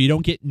 so you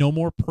don't get no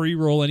more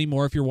pre-roll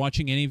anymore if you're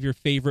watching any of your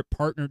favorite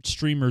partnered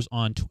streamers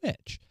on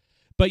Twitch.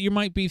 But you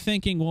might be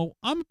thinking, well,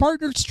 I'm a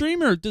partnered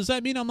streamer. Does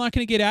that mean I'm not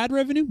going to get ad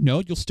revenue? No,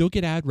 you'll still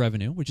get ad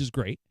revenue, which is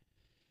great.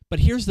 But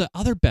here's the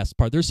other best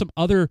part. There's some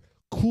other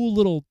cool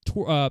little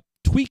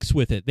tweaks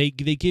with it. They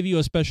give you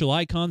a special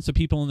icon so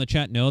people in the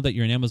chat know that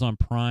you're an Amazon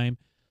Prime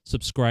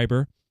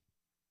subscriber.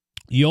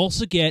 You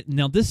also get,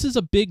 now this is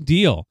a big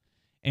deal,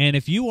 and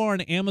if you are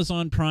an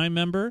Amazon Prime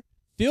member,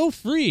 feel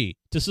free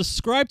to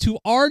subscribe to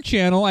our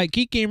channel at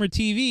Geek Gamer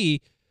TV,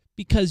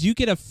 because you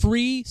get a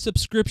free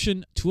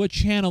subscription to a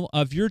channel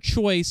of your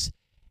choice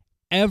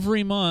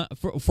every month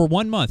for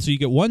 1 month. So you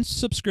get one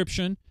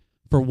subscription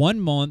for 1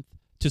 month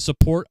to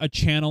support a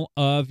channel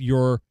of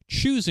your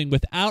choosing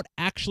without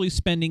actually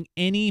spending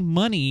any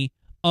money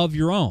of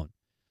your own.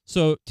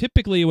 So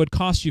typically it would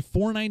cost you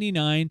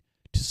 $4.99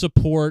 to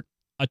support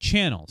a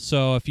channel.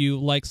 So if you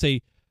like,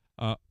 say,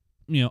 OG,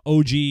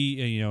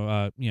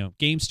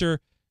 Gamester,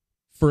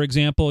 for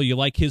example, you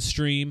like his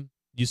stream,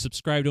 you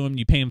subscribe to him,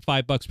 you pay him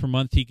 $5 per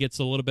month, he gets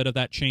a little bit of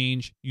that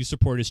change, you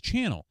support his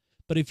channel.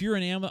 But if you're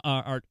an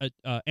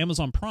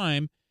Amazon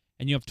Prime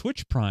and you have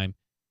Twitch Prime,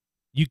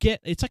 you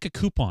get, it's like a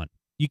coupon.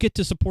 You get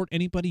to support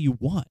anybody you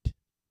want.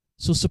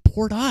 So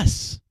support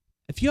us.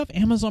 If you have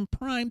Amazon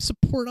Prime,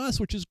 support us,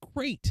 which is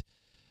great.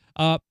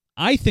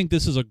 I think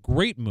this is a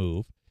great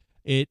move.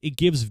 It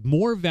gives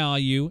more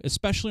value,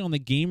 especially on the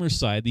gamer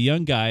side, the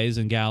young guys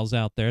and gals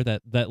out there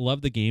that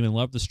love the game and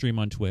love the stream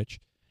on Twitch.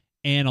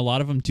 And a lot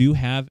of them do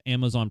have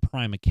Amazon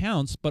Prime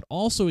accounts, but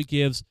also it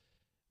gives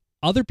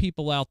other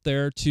people out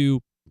there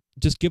to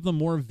just give them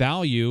more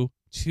value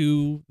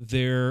to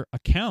their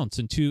accounts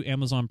and to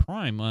Amazon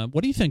Prime.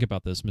 What do you think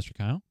about this, Mr.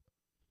 Kyle?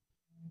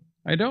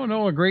 I don't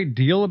know a great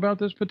deal about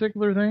this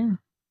particular thing.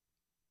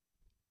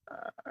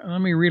 Let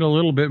me read a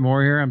little bit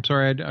more here. I'm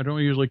sorry, I don't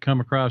usually come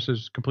across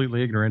as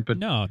completely ignorant, but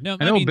no,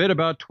 I know a bit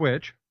about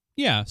Twitch.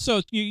 Yeah,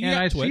 so you and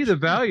I Twitch. See the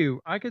value.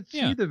 I could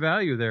see the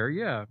value there.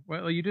 Yeah,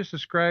 well, you just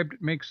described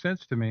makes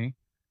sense to me.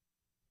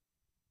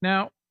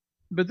 Now,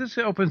 but this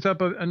opens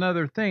up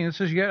another thing.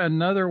 This is yet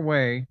another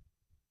way,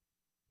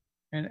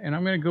 and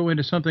I'm going to go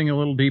into something a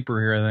little deeper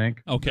here, I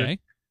think. Okay.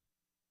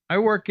 I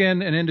work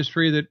in an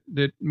industry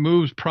that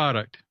moves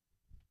product,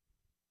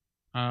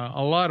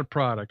 a lot of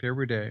product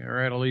every day. All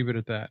right, I'll leave it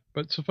at that.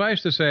 But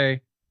suffice to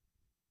say,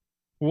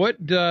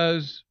 what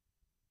does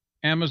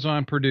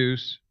Amazon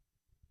produce?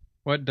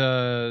 What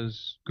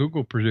does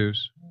Google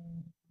produce,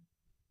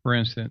 for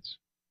instance?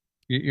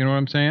 You know what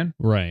I'm saying?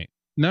 Right.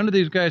 None of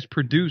these guys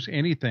produce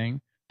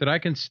anything that I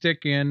can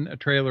stick in a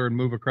trailer and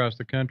move across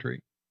the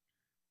country.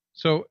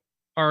 So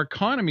our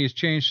economy has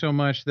changed so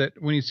much that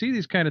when you see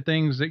these kind of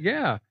things, that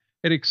yeah,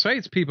 it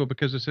excites people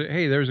because it's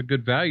hey, there's a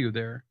good value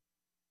there.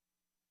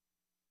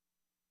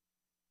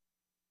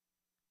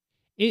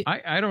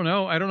 I don't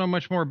know. I don't know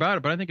much more about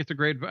it, but I think it's a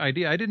great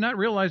idea. I did not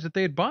realize that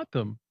they had bought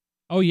them.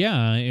 Oh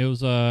yeah, it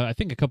was I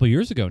think a couple of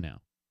years ago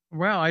now.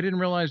 Wow, I didn't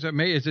realize that.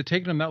 Is it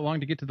taking them that long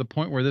to get to the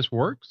point where this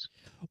works?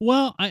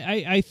 Well,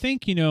 I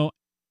think,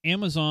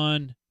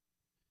 Amazon,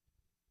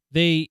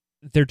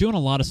 they're doing a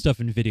lot of stuff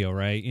in video,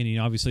 right? And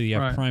obviously you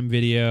have Prime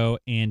Video,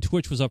 and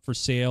Twitch was up for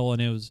sale,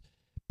 and it was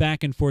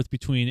back and forth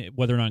between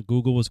whether or not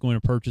Google was going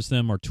to purchase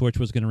them or Twitch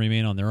was going to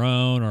remain on their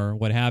own or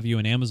what have you,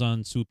 and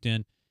Amazon swooped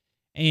in.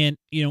 And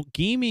the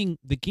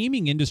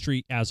gaming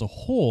industry as a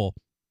whole,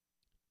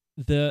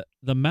 the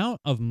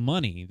amount of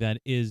money that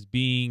is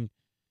being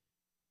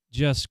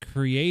just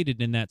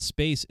created in that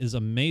space is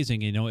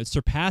amazing. It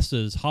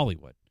surpasses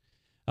Hollywood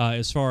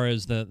as far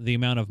as the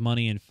amount of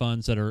money and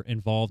funds that are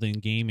involved in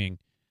gaming.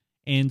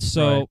 And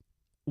so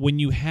when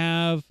you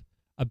have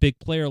a big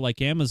player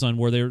like Amazon,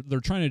 where they're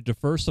trying to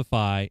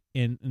diversify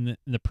in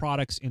the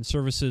products and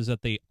services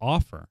that they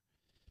offer,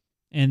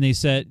 and they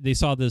said they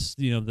saw this,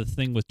 the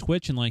thing with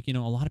Twitch, and a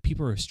lot of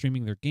people are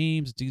streaming their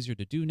games. It's easier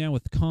to do now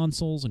with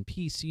consoles and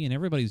PC, and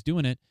everybody's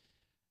doing it.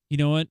 You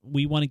know what?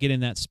 We want to get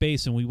in that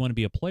space, and we want to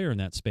be a player in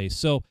that space.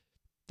 So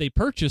they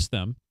purchased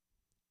them,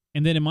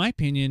 and then, in my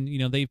opinion,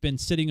 they've been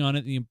sitting on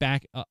it,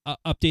 back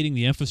updating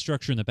the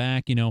infrastructure in the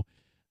back,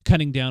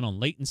 cutting down on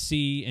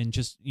latency, and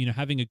just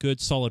having a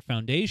good solid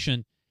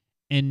foundation.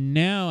 And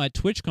now at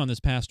TwitchCon this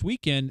past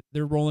weekend,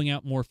 they're rolling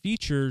out more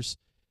features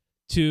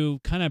to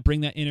kind of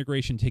bring that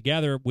integration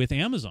together with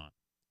Amazon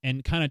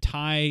and kind of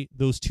tie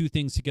those two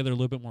things together a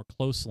little bit more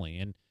closely.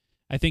 And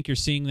I think you're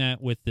seeing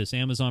that with this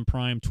Amazon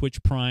Prime,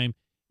 Twitch Prime.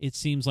 It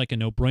seems like a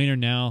no-brainer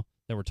now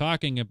that we're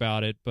talking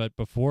about it, but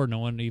before no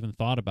one even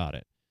thought about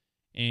it.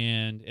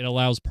 And it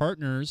allows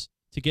partners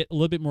to get a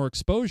little bit more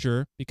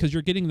exposure because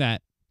you're getting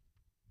that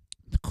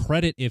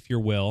credit, if you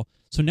will.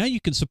 So now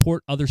you can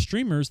support other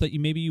streamers that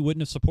maybe you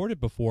wouldn't have supported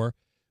before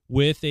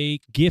with a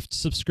gift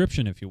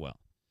subscription, if you will.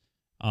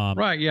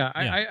 Right. Yeah.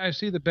 I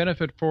see the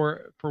benefit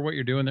for what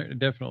you're doing there.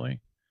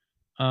 Definitely.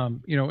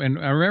 And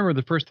I remember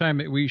the first time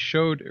that you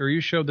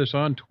showed this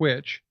on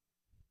Twitch,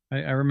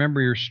 I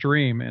remember your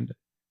stream, and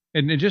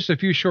in just a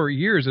few short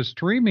years, the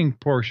streaming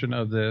portion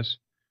of this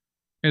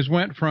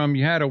went from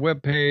you had a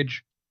web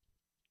page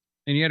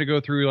and you had to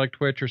go through like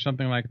Twitch or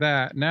something like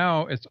that.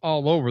 Now it's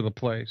all over the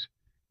place.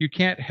 You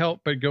can't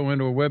help but go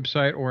into a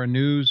website or a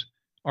news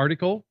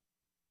article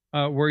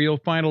where you'll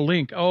find a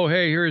link. Oh,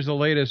 hey, here's the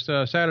latest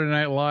Saturday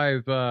Night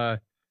Live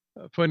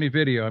funny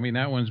video. I mean,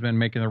 that one's been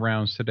making the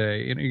rounds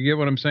today. You get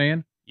what I'm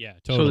saying? Yeah,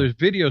 totally. So there's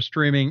video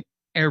streaming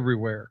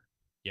everywhere.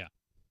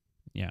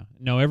 Yeah.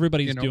 No,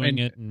 everybody's doing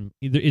it, and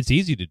it's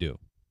easy to do.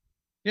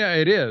 Yeah,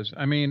 it is.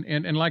 I mean,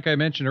 and like I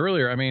mentioned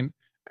earlier, I mean,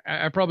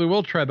 I probably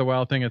will try the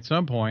WoW thing at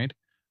some point.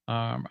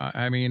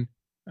 I mean,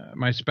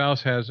 my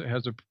spouse has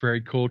a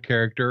very cool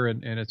character,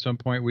 and at some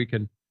point we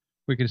can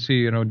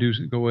see,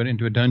 go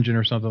into a dungeon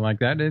or something like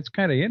that. And it's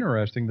kind of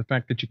interesting, the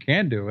fact that you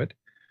can do it.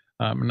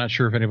 I'm not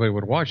sure if anybody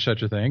would watch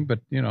such a thing, but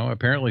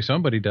apparently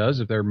somebody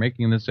does if they're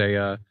making this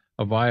a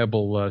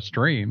viable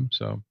stream.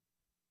 So.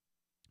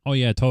 Oh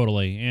yeah,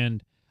 totally.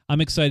 And I'm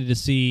excited to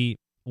see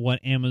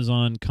what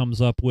Amazon comes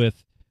up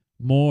with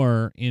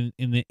more in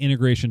the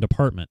integration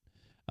department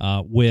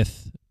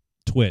with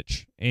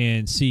Twitch,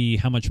 and see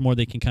how much more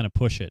they can kind of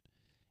push it.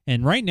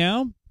 And right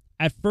now,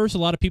 at first, a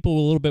lot of people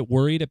were a little bit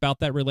worried about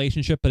that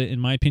relationship, but in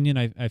my opinion,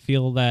 I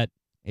feel that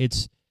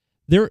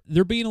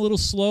they're being a little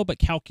slow but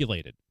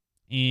calculated,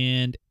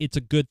 and it's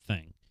a good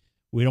thing.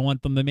 We don't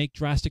want them to make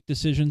drastic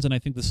decisions, and I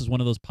think this is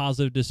one of those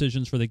positive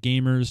decisions for the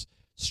gamers,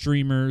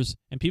 streamers,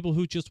 and people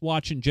who just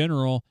watch in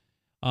general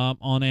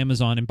on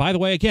Amazon. And by the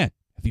way, again,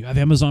 if you have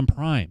Amazon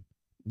Prime,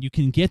 you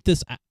can get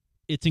this.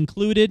 It's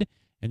included,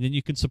 and then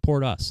you can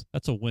support us.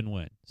 That's a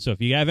win-win. So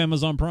if you have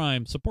Amazon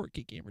Prime, support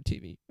Geek Gamer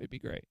TV. It'd be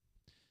great.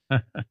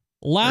 Very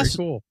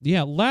cool.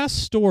 Yeah,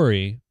 last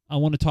story I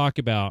want to talk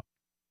about,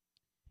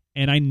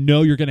 and I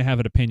know you're going to have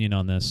an opinion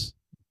on this,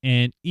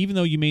 and even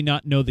though you may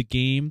not know the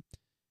game,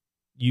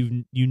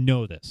 you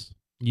know this.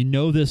 You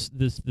know this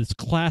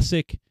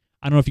classic,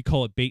 I don't know if you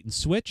call it bait and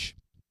switch,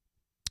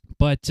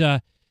 but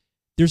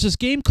there's this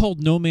game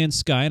called No Man's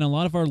Sky, and a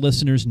lot of our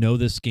listeners know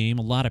this game.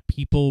 A lot of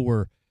people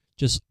were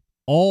just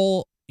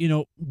all,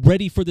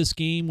 ready for this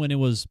game when it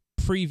was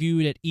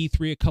previewed at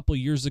E3 a couple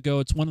years ago.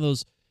 It's one of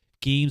those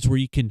games where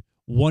you can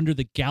wander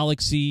the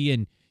galaxy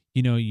and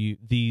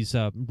these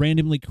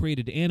randomly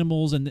created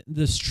animals, and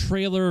this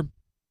trailer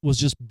was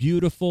just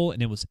beautiful,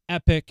 and it was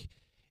epic,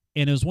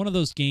 and it was one of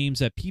those games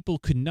that people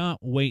could not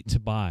wait to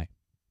buy.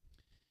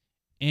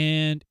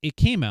 And it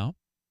came out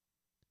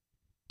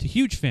to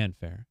huge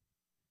fanfare,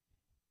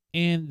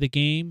 and the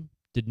game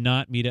did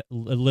not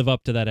live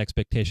up to that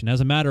expectation.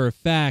 As a matter of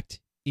fact,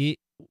 a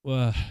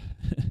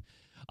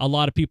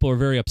lot of people are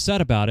very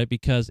upset about it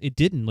because it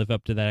didn't live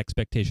up to that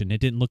expectation. It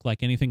didn't look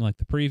like anything like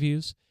the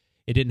previews.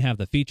 It didn't have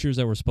the features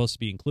that were supposed to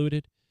be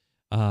included.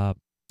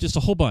 Just a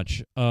whole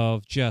bunch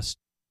of just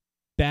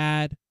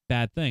bad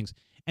things.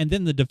 And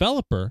then the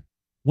developer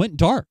went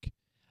dark.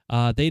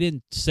 They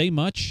didn't say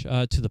much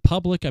to the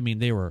public. I mean,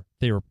 they were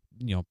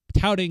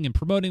touting and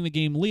promoting the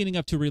game leading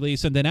up to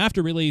release, and then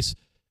after release,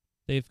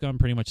 they've gone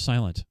pretty much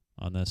silent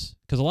on this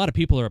because a lot of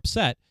people are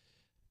upset.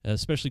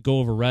 Especially go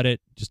over Reddit,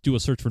 just do a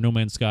search for No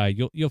Man's Sky.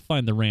 You'll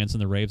find the rants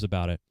and the raves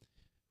about it.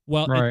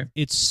 Well, right.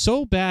 It's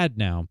so bad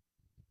now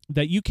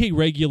that UK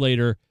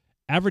regulator,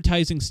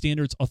 Advertising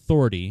Standards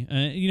Authority,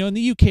 in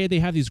the UK they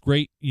have these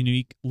great,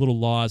 unique little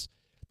laws.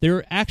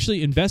 They're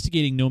actually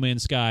investigating No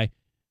Man's Sky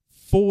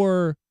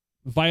for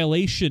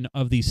violation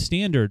of these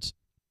standards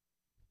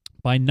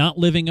by not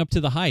living up to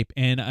the hype.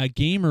 And a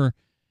gamer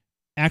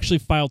actually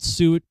filed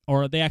suit,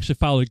 or they actually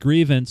filed a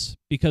grievance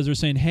because they're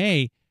saying,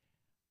 hey,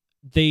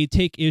 they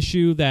take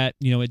issue that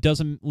it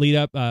doesn't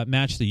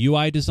match the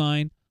UI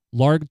design,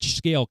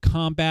 large-scale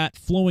combat,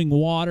 flowing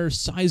water,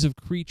 size of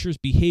creatures,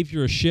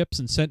 behavior of ships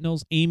and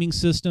sentinels, aiming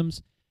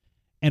systems,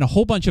 and a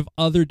whole bunch of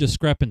other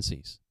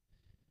discrepancies.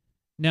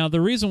 Now, the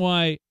reason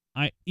why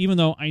even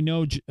though I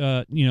know,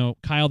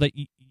 Kyle, that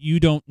you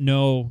don't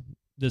know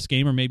this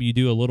game, or maybe you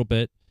do a little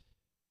bit,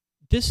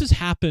 this has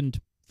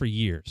happened for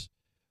years,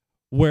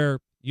 where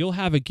you'll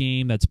have a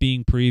game that's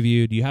being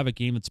previewed, you have a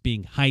game that's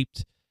being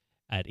hyped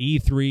at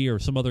E3 or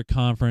some other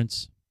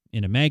conference,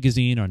 in a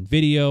magazine, on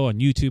video, on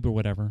YouTube or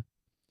whatever.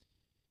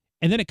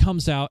 And then it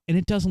comes out and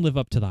it doesn't live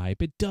up to the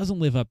hype. It doesn't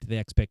live up to the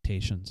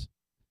expectations.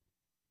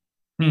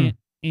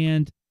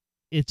 And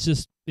it's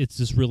just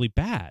really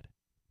bad.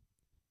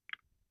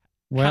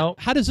 Well,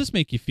 how does this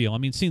make you feel? I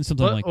mean, seeing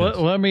something like this.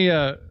 Let me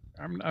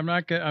I'm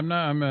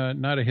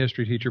not a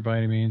history teacher by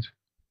any means.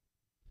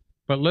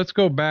 But let's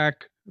go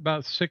back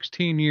about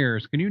 16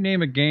 years. Can you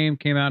name a game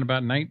came out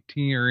about in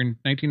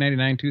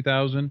 1999,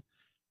 2000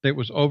 that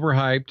was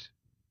overhyped?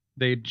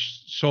 They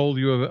sold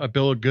you a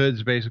bill of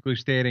goods basically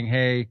stating,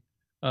 hey,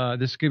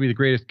 this is going to be the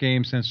greatest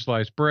game since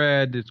sliced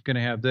bread. It's going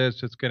to have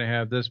this. It's going to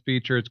have this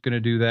feature. It's going to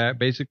do that.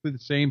 Basically the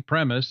same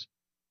premise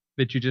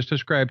that you just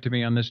described to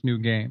me on this new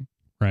game.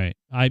 Right.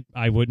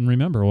 I wouldn't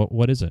remember.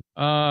 What is it?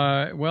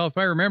 Well, if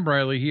I remember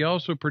rightly, he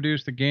also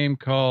produced a game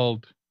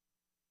called,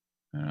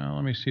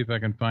 let me see if I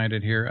can find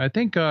it here. I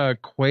think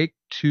Quake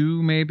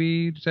 2,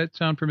 maybe. Does that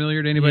sound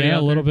familiar to anybody? Yeah,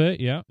 out a little there?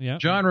 bit. Yeah.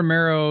 John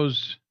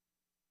Romero's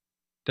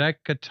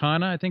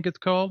Daikatana, I think it's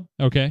called.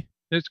 Okay.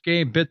 This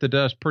game bit the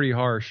dust pretty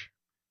harsh,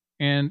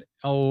 and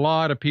a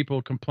lot of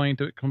people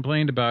complained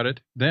about it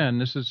then.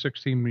 This is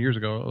 16 years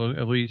ago,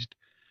 at least,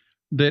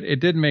 that it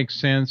didn't make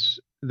sense,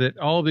 that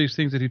all of these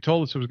things that he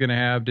told us it was going to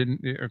have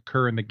didn't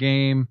occur in the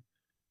game.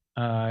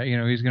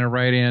 He's going to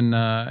write in,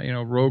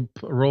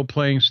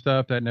 role-playing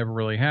stuff that never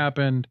really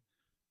happened,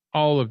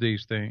 all of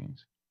these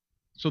things.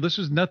 So this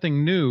is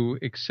nothing new,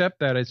 except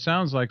that it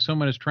sounds like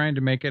someone is trying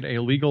to make it a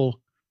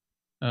legal,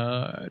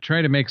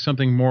 trying to make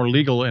something more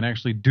legal and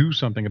actually do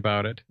something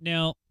about it.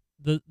 Now,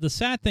 the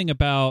sad thing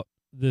about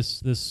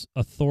this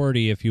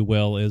authority, if you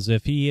will, is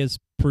if he is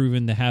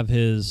proven to have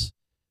his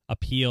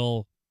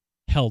appeal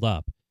held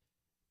up,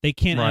 they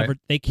can't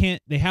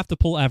they have to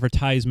pull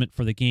advertisement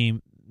for the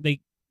game.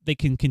 They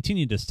can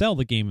continue to sell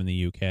the game in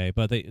the UK,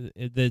 but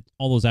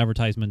all those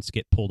advertisements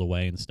get pulled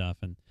away and stuff,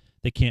 and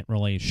they can't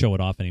really show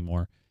it off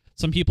anymore.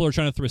 Some people are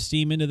trying to throw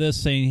Steam into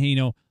this, saying,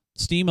 hey,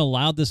 Steam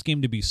allowed this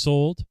game to be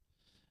sold.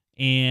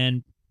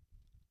 And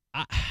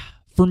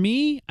for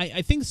me,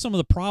 I think some of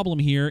the problem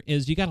here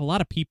is you got a lot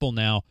of people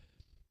now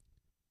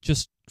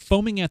just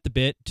foaming at the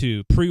bit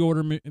to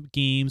pre-order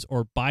games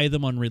or buy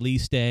them on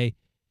release day.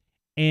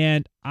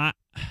 And I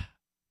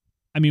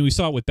mean, we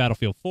saw it with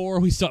Battlefield 4.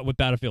 We saw it with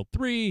Battlefield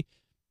 3.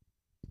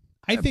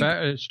 I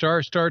think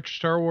Star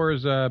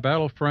Wars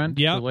Battlefront,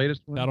 the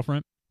latest one.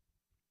 Battlefront.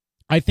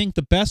 I think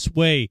the best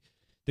way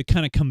to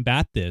kind of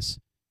combat this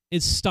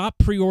is stop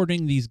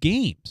pre-ordering these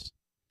games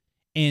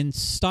and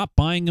stop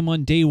buying them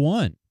on day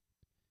one.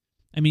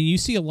 I mean, you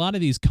see a lot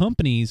of these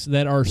companies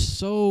that are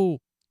so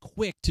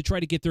quick to try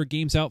to get their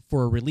games out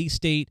for a release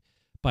date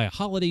by a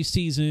holiday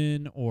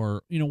season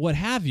or, what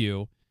have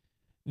you,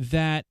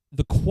 that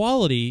the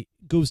quality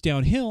goes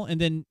downhill. And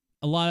then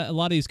a lot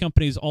of these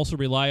companies also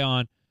rely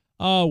on,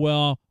 oh,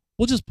 well,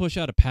 we'll just push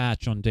out a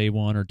patch on day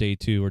one or day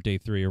two or day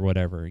three or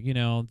whatever.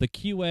 The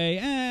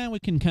QA, we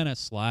can kind of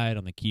slide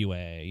on the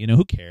QA.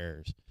 Who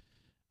cares?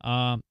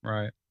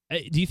 Right.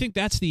 Do you think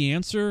that's the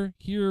answer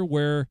here,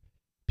 where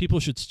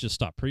people should just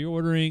stop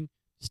pre-ordering,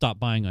 stop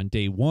buying on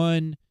day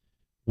one,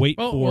 wait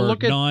for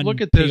look at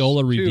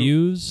non-payola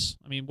reviews.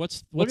 I mean,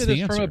 what's the answer? Look at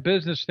this from a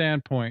business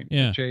standpoint,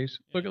 yeah. Chase.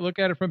 Look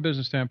at it from a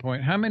business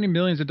standpoint. How many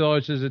millions of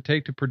dollars does it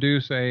take to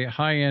produce a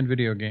high-end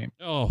video game?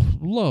 Oh,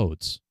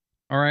 loads.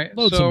 All right.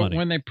 Loads of money.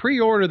 When they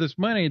pre-order this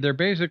money, they're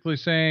basically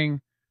saying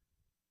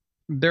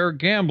they're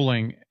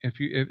gambling. If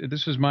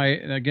this is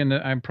again,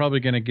 I'm probably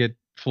going to get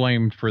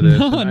flamed for this.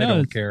 I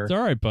don't care. It's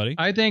all right, buddy.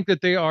 I think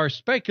that they are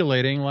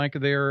speculating like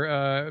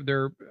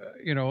they're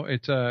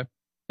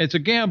it's a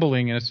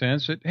gambling in a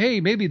sense that, hey,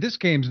 maybe this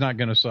game's not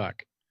going to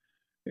suck.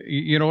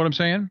 You know what I'm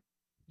saying?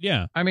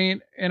 Yeah. I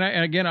mean,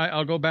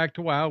 I'll go back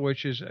to WoW,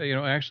 which is,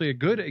 actually a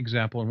good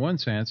example in one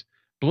sense.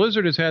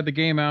 Blizzard has had the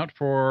game out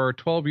for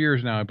 12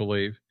 years now, I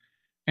believe.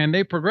 And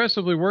they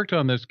progressively worked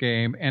on this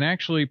game and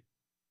actually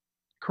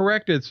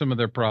corrected some of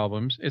their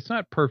problems. It's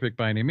not perfect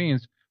by any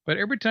means, but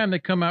every time they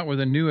come out with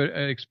a new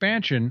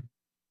expansion,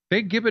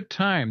 they give it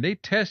time. They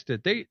test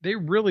it. They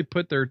really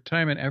put their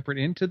time and effort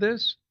into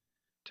this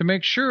to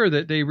make sure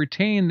that they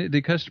retain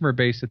the customer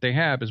base that they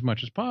have as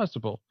much as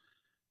possible.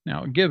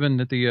 Now, given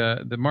that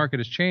the market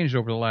has changed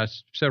over the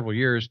last several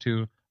years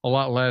to a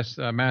lot less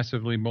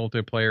massively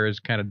multiplayer has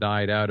kind of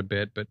died out a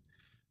bit, but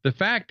the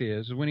fact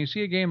is, when you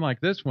see a game like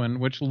this one,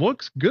 which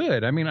looks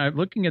good, I mean, I'm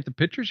looking at the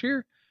pictures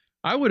here,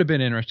 I would have been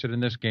interested in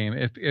this game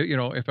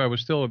if I was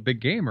still a big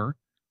gamer.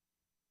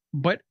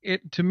 But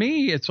to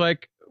me, it's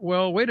like,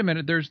 well, wait a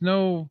minute, there's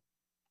no,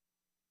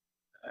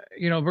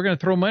 we're going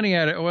to throw money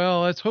at it.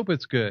 Well, let's hope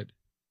it's good.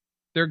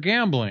 They're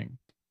gambling.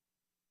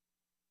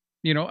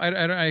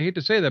 I hate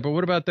to say that, but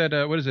what about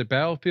that? What is it?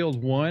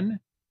 Battlefield 1?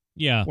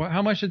 Yeah. Well,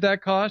 how much did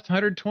that cost?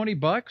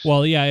 $120?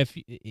 Well, yeah.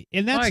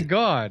 And that's, my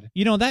God.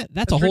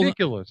 That's a whole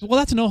ridiculous. Well,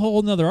 that's a whole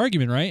another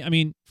argument, right? I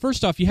mean,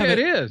 first off, you have it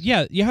is.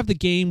 Yeah, you have the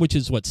game, which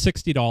is what,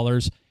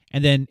 $60,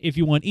 and then if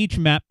you want each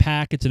map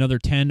pack, it's another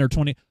 10 or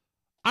 20.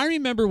 I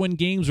remember when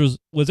games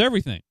was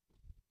everything.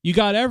 You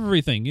got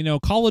everything.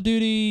 Call of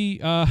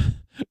Duty,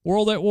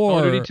 World at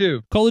War,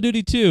 Call of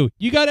Duty 2.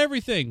 You got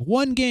everything.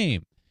 One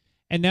game.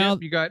 And now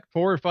you got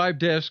 4 or 5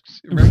 discs.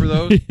 Remember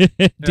those?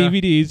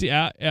 DVDs.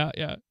 Yeah.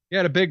 You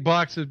had a big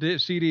box of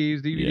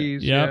CDs, DVDs.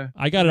 Yeah.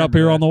 I got it up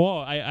here on the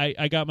wall.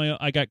 I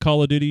got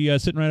Call of Duty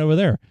sitting right over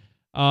there.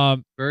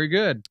 Very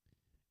good.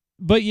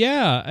 But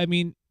yeah, I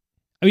mean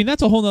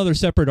that's a whole other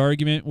separate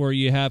argument where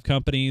you have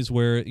companies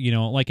where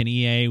like an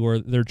EA where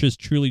they're just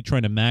truly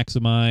trying to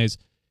maximize.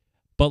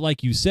 But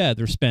like you said,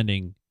 they're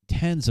spending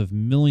tens of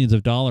millions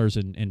of dollars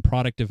in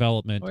product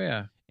development. Oh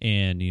yeah.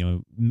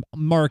 And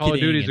marketing. Call of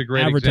Duty is a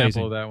great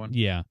example of that one.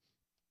 Yeah.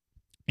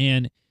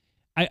 And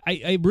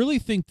I really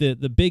think that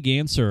the big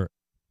answer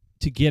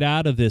to get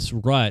out of this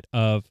rut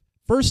of,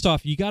 first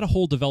off, you got to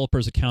hold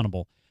developers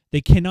accountable. They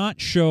cannot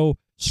show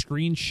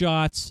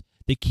screenshots.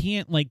 They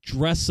can't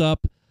dress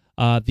up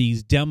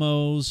these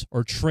demos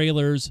or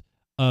trailers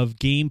of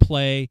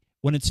gameplay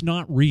when it's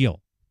not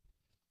real,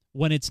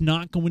 when it's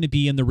not going to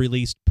be in the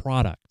released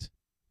product.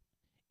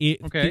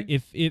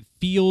 If it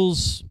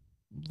feels,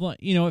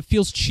 it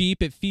feels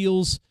cheap. It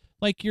feels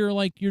like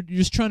you're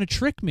just trying to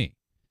trick me.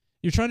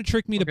 You're trying to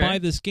trick me to buy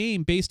this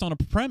game based on a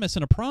premise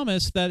and a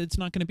promise that it's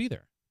not going to be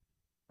there.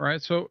 All right,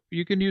 so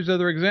you can use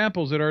other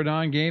examples that are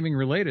non-gaming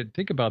related.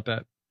 Think about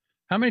that.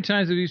 How many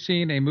times have you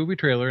seen a movie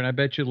trailer, and I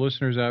bet you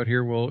listeners out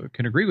here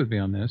can agree with me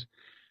on this,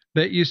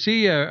 that you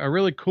see a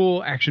really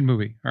cool action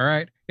movie, all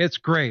right? It's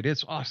great.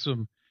 It's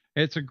awesome.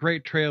 It's a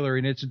great trailer,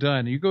 and it's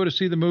done. You go to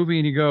see the movie,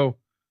 and you go,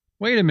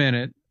 wait a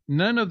minute,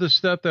 none of the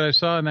stuff that I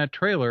saw in that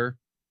trailer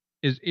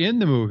is in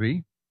the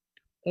movie,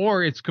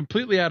 or it's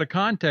completely out of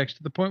context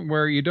to the point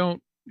where it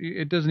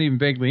doesn't even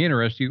vaguely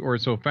interest you, or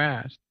it's so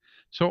fast.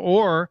 So,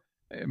 or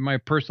my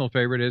personal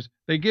favorite is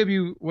they give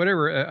you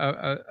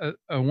whatever,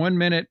 a 1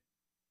 minute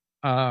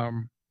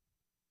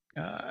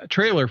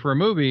trailer for a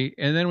movie,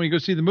 and then when you go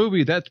see the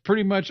movie, that's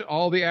pretty much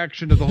all the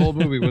action of the whole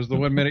movie was the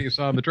 1 minute you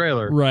saw in the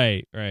trailer.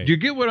 Right. Do you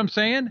get what I'm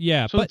saying?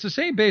 Yeah. So it's the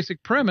same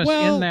basic premise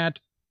in that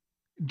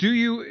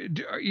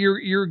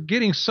you're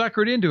getting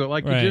suckered into it,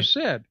 like you just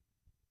said.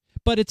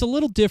 But it's a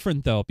little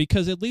different, though,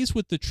 because at least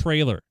with the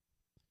trailer,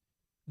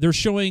 they're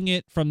showing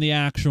it from the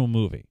actual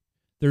movie.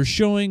 They're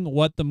showing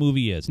what the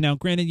movie is. Now,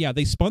 granted, yeah,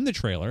 they spun the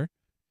trailer,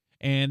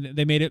 and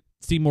they made it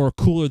seem more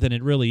cooler than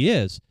it really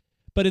is.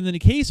 But in the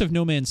case of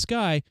No Man's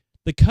Sky,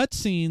 the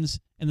cutscenes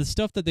and the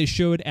stuff that they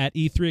showed at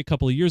E3 a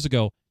couple of years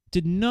ago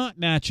did not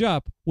match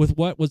up with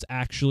what was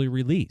actually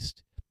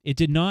released. It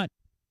did not.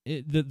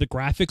 The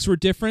graphics were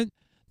different.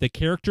 The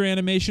character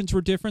animations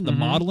were different. The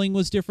modeling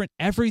was different.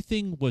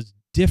 Everything was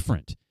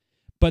different.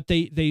 But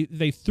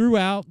they threw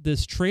out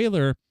this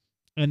trailer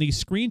and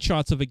these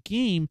screenshots of a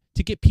game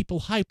to get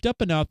people hyped up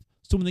enough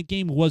so when the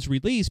game was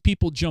released,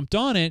 people jumped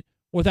on it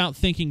without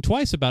thinking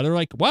twice about it. They're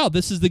like, wow,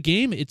 this is the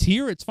game. It's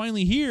here. It's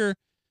finally here.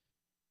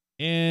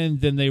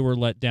 And then they were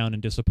let down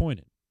and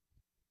disappointed.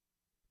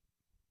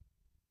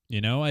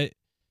 I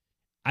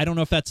don't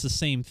know if that's the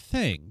same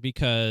thing,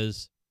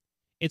 because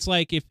it's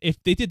like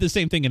if they did the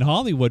same thing in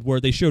Hollywood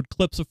where they showed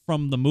clips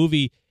from the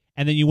movie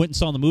and then you went and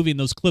saw the movie and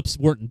those clips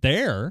weren't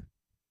there,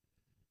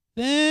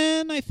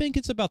 then I think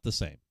it's about the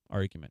same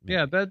argument. Maybe.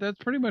 Yeah, that's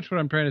pretty much what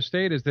I'm trying to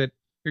state, is that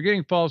you're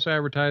getting false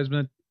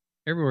advertisement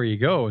everywhere you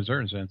go in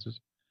certain senses.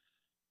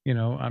 You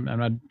know, I'm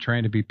not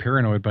trying to be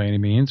paranoid by any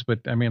means, but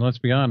I mean, let's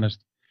be honest.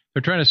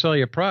 They're trying to sell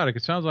you a product.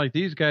 It sounds like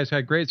these guys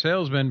had great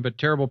salesmen, but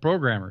terrible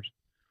programmers.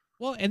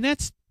 Well,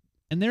 here's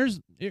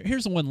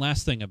the one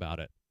last thing about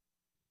it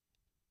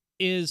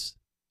is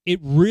it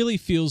really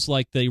feels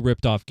like they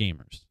ripped off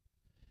gamers.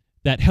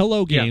 That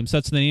Hello Games,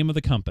 that's the name of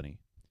the company.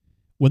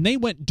 When they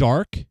went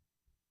dark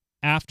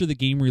after the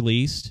game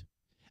released,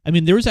 I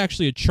mean, there was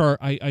actually a chart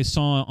I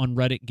saw on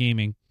Reddit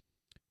Gaming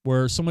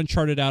where someone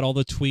charted out all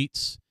the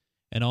tweets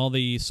and all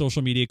the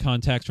social media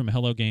contacts from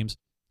Hello Games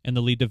and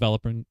the lead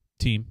developer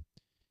team.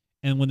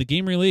 And when the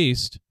game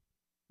released,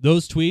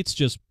 those tweets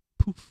just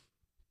poof.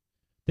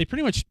 They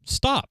pretty much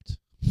stopped.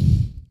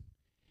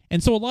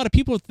 And so a lot of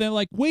people, they're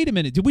like, wait a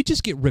minute, did we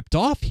just get ripped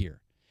off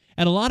here?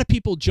 And a lot of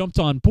people jumped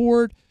on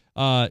board.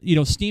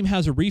 Steam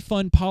has a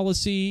refund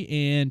policy,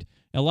 and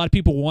a lot of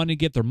people want to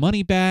get their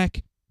money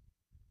back.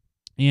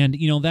 And,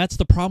 that's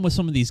the problem with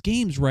some of these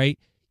games, right?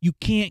 You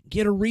can't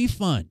get a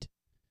refund.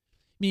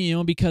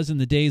 Because in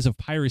the days of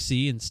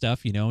piracy and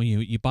stuff,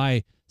 you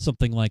buy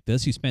something like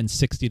this, you spend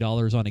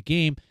 $60 on a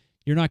game,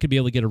 you're not going to be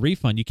able to get a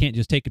refund. You can't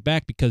just take it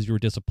back because you were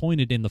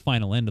disappointed in the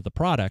final end of the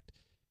product.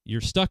 You're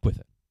stuck with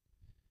it.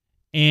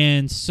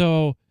 And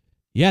so,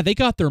 yeah, they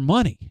got their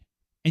money.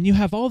 And you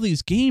have all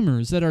these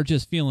gamers that are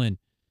just feeling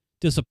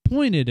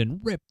disappointed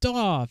and ripped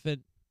off.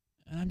 And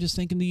I'm just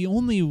thinking the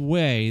only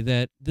way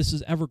that this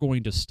is ever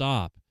going to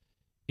stop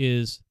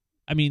is,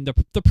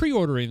 the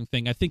pre-ordering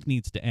thing I think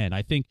needs to end.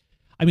 I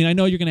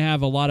know you're going to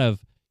have a lot of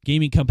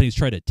gaming companies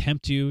try to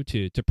tempt you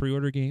to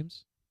pre-order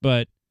games,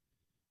 but,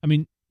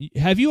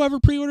 have you ever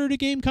pre-ordered a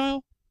game,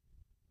 Kyle?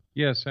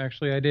 Yes,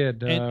 actually I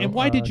did. And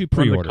why did you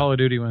pre-order? The Call of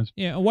Duty ones.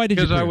 Yeah, why did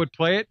you? Because I would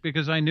play it,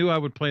 because I knew I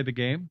would play the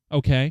game.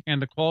 Okay.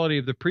 And the quality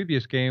of the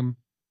previous game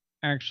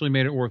actually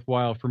made it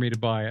worthwhile for me to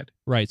buy it.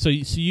 Right. So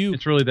you.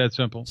 It's really that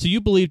simple. So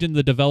you believed in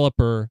the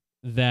developer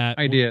that.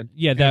 I did.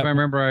 Yeah. If I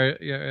remember,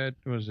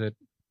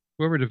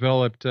 whoever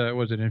developed,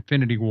 was it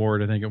Infinity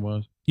Ward? I think it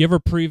was. You ever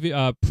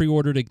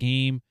pre-ordered a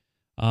game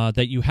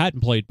that you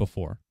hadn't played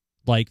before,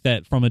 like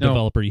that from a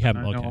developer you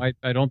haven't? Okay. No,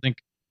 I don't think.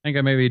 I think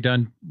I maybe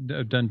done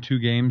 2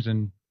 games,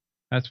 and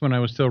that's when I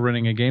was still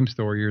running a game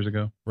store years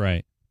ago.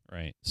 Right.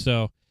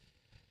 So,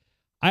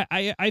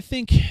 I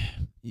think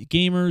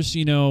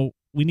gamers,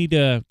 we need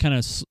to kind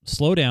of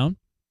slow down,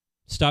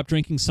 stop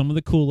drinking some of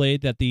the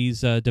Kool-Aid that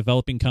these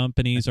developing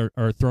companies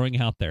are throwing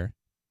out there.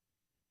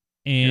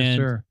 And, yes,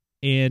 sir.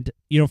 And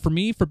for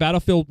me, for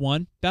Battlefield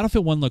 1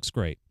 looks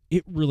great.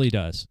 It really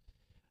does.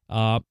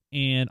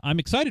 And I'm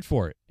excited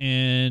for it.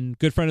 And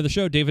good friend of the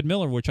show, David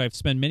Miller, which I've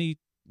spent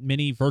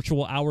many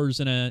virtual hours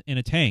in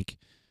a tank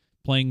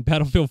playing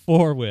Battlefield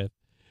 4 with,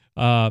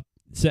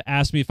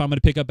 asked me if I'm going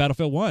to pick up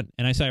Battlefield 1.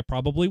 And I said I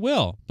probably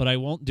will, but I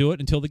won't do it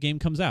until the game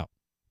comes out.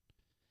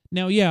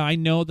 Now, yeah, I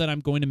know that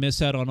I'm going to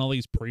miss out on all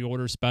these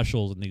pre-order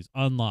specials and these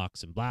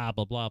unlocks and blah,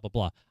 blah, blah, blah,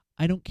 blah.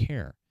 I don't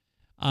care.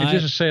 It's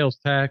just a sales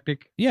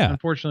tactic. Yeah.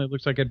 Unfortunately, it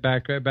looks like it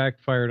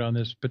backfired on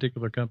this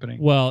particular company.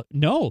 Well,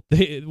 no,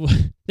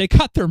 they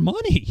got their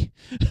money.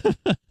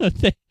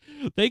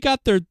 They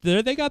got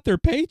their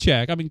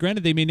paycheck.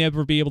 Granted, they may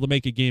never be able to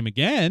make a game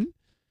again,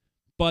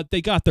 but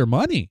they got their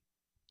money.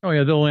 Oh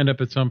yeah, they'll end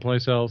up at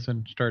someplace else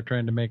and start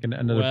trying to make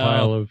another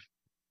pile of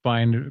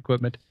fine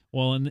equipment.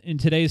 Well, in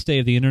today's day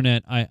of the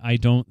internet, I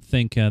don't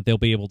think they'll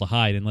be able to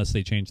hide unless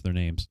they change their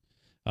names.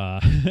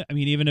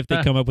 Even if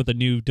they come up with a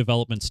new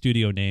development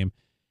studio name,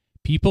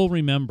 people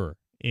remember.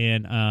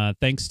 And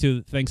thanks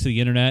to the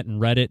internet and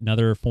Reddit and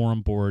other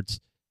forum boards,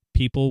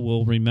 people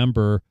will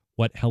remember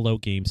what Hello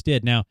Games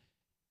did. Now,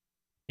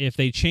 if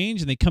they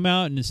change and they come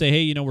out and say,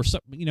 hey,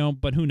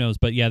 but who knows?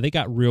 But yeah, they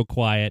got real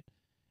quiet,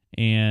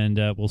 and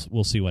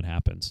we'll see what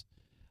happens.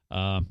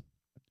 Oh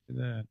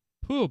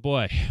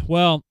boy.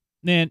 Well,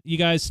 man, you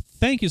guys,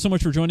 thank you so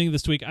much for joining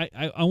this week.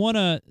 I want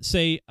to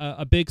say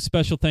a big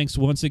special thanks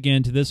once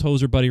again to this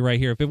hoser buddy right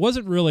here. If it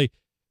wasn't really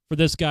for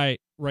this guy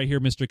right here,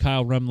 Mr.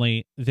 Kyle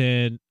Rumley,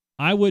 then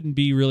I wouldn't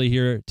be really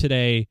here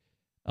today,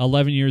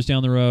 11 years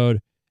down the road.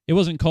 It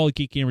wasn't called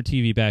Geek Gamer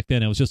TV back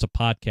then. It was just a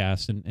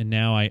podcast, and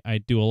now I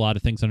do a lot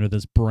of things under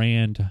this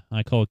brand.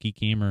 I call it Geek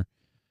Gamer.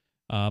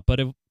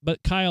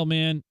 But Kyle,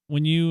 man,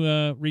 when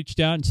you reached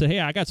out and said, hey,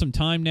 I got some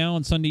time now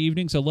on Sunday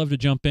evenings, I'd love to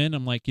jump in.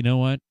 I'm like, you know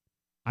what?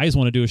 I just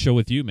want to do a show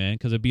with you, man,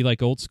 because it'd be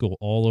like old school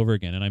all over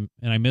again,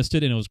 and I missed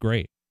it, and it was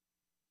great.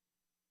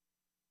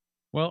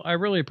 Well, I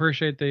really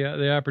appreciate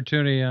the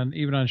opportunity,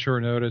 even on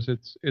short notice.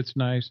 It's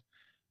nice.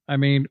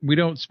 We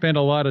don't spend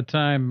a lot of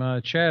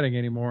time chatting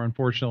anymore,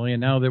 unfortunately,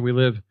 and now that we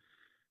live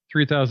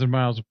 3,000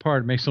 miles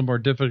apart, it makes it a little more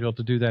difficult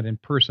to do that in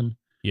person.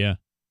 Yeah.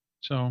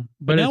 So,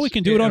 but now we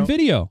can do it on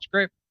video. It's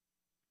great.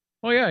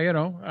 Well, yeah,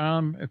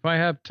 if I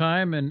have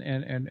time and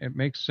it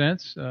makes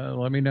sense,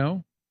 let me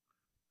know.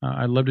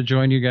 I'd love to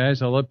join you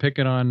guys. I love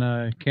picking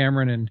on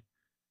Cameron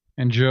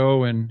and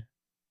Joe and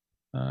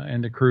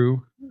the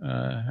crew.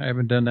 I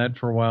haven't done that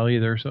for a while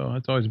either, so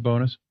it's always a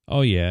bonus.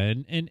 Oh yeah,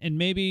 and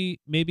maybe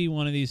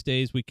one of these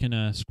days we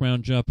can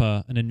scrounge up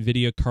an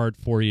NVIDIA card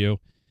for you,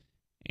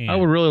 And I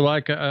would really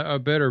like a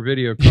better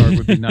video card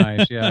would be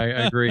nice. Yeah,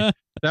 I agree.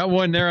 That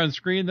one there on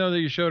screen, though, that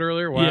you showed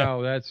earlier,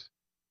 wow, that's...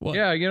 What?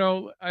 Yeah,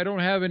 I don't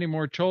have any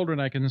more children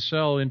I can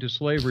sell into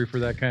slavery for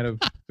that kind of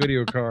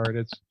video card.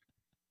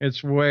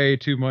 It's way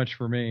too much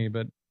for me.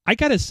 But I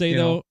got to say,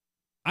 though,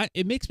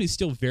 it makes me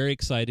still very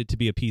excited to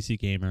be a PC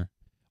gamer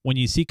when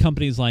you see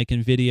companies like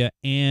NVIDIA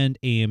and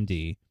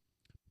AMD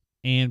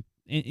and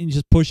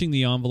just pushing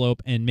the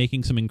envelope and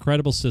making some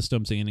incredible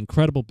systems and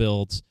incredible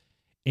builds.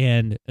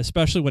 And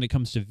especially when it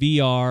comes to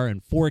VR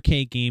and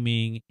 4K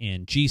gaming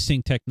and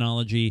G-Sync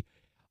technology.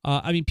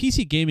 I mean,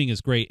 PC gaming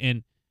is great.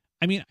 And,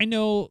 I mean, I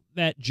know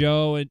that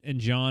Joe and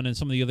John and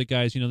some of the other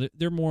guys,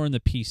 they're more on the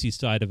PC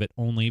side of it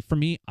only. For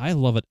me, I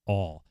love it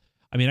all.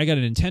 I mean, I got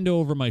a Nintendo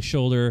over my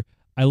shoulder.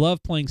 I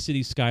love playing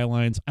City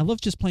Skylines. I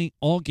love just playing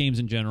all games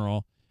in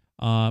general.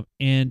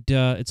 And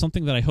it's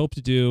something that I hope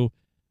to do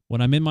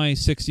when I'm in my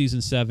 60s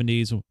and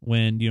 70s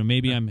when,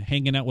 maybe I'm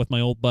hanging out with my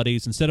old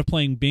buddies. Instead of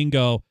playing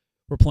bingo,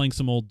 we're playing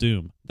some old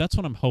Doom. That's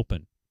what I'm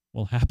hoping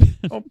will happen.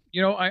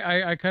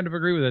 I kind of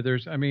agree with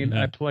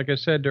that. Like I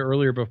said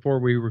earlier before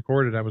we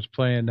recorded, I was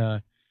playing,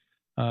 I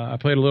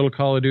played a little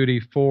Call of Duty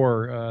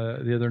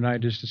 4 the other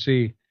night just to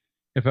see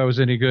if I was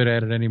any good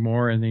at it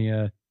anymore. And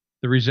the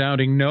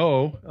resounding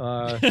no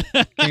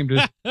came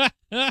to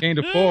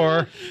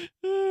 4.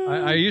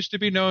 I used to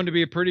be known to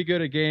be pretty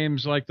good at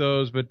games like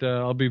those, but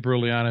I'll be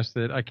brutally honest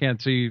that I can't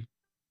see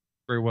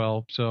very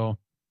well. So,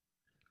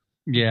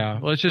 yeah,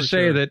 let's just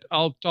say that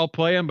I'll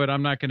play them, but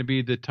I'm not going to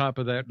be the top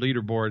of that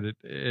leaderboard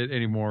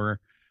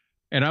anymore.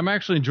 And I'm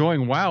actually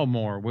enjoying WoW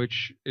more,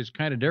 which is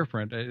kind of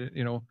different.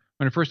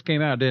 When it first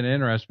came out, it didn't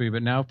interest me,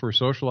 but now for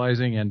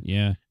socializing and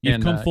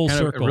you've come full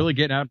circle. Really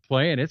getting out and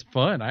playing, it's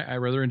fun. I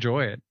rather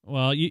enjoy it.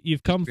 Well,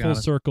 you've come full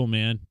circle,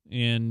 man,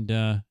 and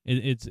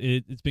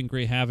it's been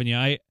great having you.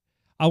 I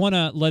want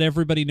to let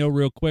everybody know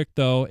real quick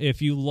though,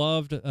 if you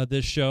loved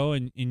this show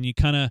and you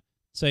kind of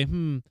say,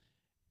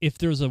 if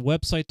there's a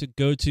website to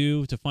go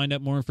to find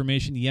out more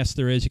information, yes,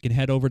 there is. You can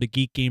head over to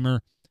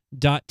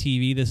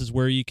geekgamer.tv. This is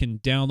where you can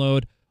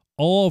download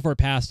all of our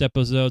past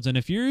episodes. And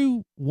if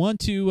you want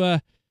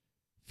to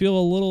feel a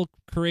little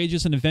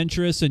courageous and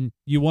adventurous and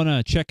you want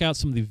to check out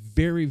some of the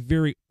very,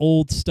 very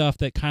old stuff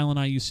that Kyle and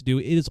I used to do,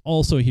 it is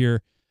also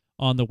here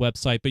on the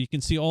website. But you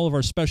can see all of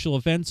our special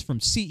events from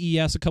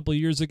CES a couple of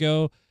years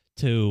ago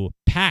to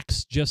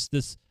PAX just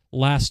this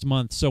last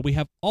month. So we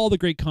have all the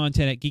great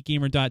content at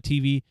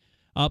geekgamer.tv.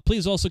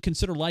 Please also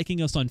consider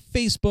liking us on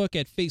Facebook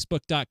at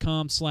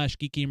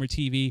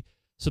facebook.com/geekgamertv,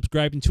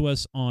 subscribing to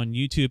us on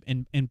YouTube.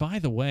 And by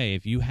the way,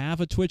 if you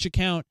have a Twitch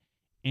account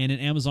and an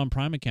Amazon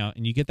Prime account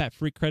and you get that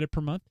free credit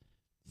per month,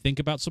 think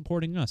about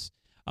supporting us.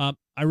 I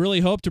really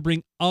hope to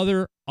bring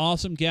other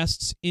awesome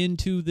guests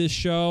into this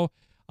show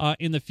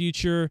in the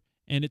future.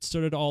 And it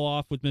started all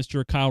off with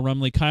Mr. Kyle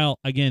Rumley. Kyle,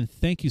 again,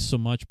 thank you so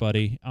much,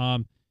 buddy.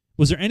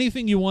 Was there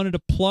anything you wanted to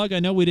plug? I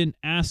know we didn't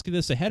ask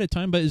this ahead of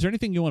time, but is there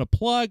anything you want to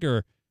plug?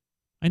 Or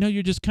I know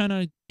you're just kind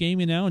of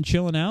gaming now and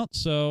chilling out,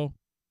 so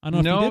I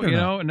don't know if you did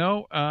or not.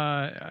 No.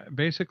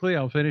 Basically,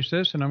 I'll finish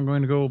this, and I'm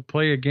going to go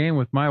play a game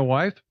with my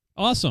wife.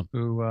 Awesome.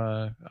 Who,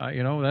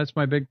 that's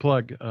my big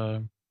plug.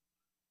 I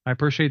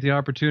appreciate the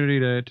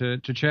opportunity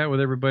to chat with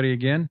everybody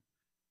again,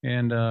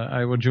 and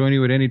I will join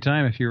you at any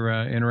time if you're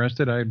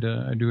interested. I'd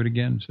do it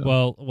again.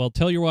 So. Well,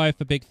 tell your wife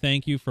a big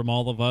thank you from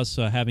all of us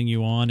having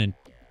you on, and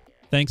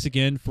thanks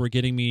again for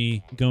getting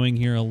me going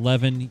here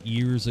 11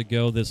 years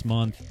ago this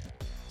month.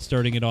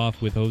 Starting it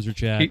off with Hoser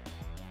Chat.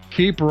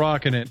 Keep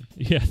rocking it.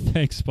 Yeah,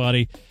 thanks,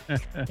 buddy.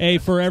 Hey,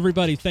 for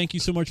everybody, thank you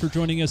so much for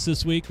joining us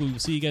this week. We will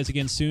see you guys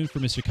again soon. For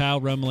Mr.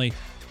 Kyle Rumley,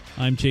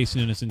 I'm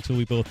Jason Nunes. Until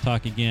we both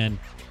talk again,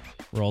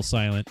 we're all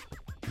silent.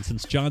 And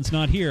since John's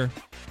not here,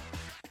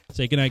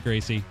 say goodnight,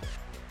 Gracie.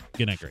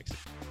 Good night, Gracie.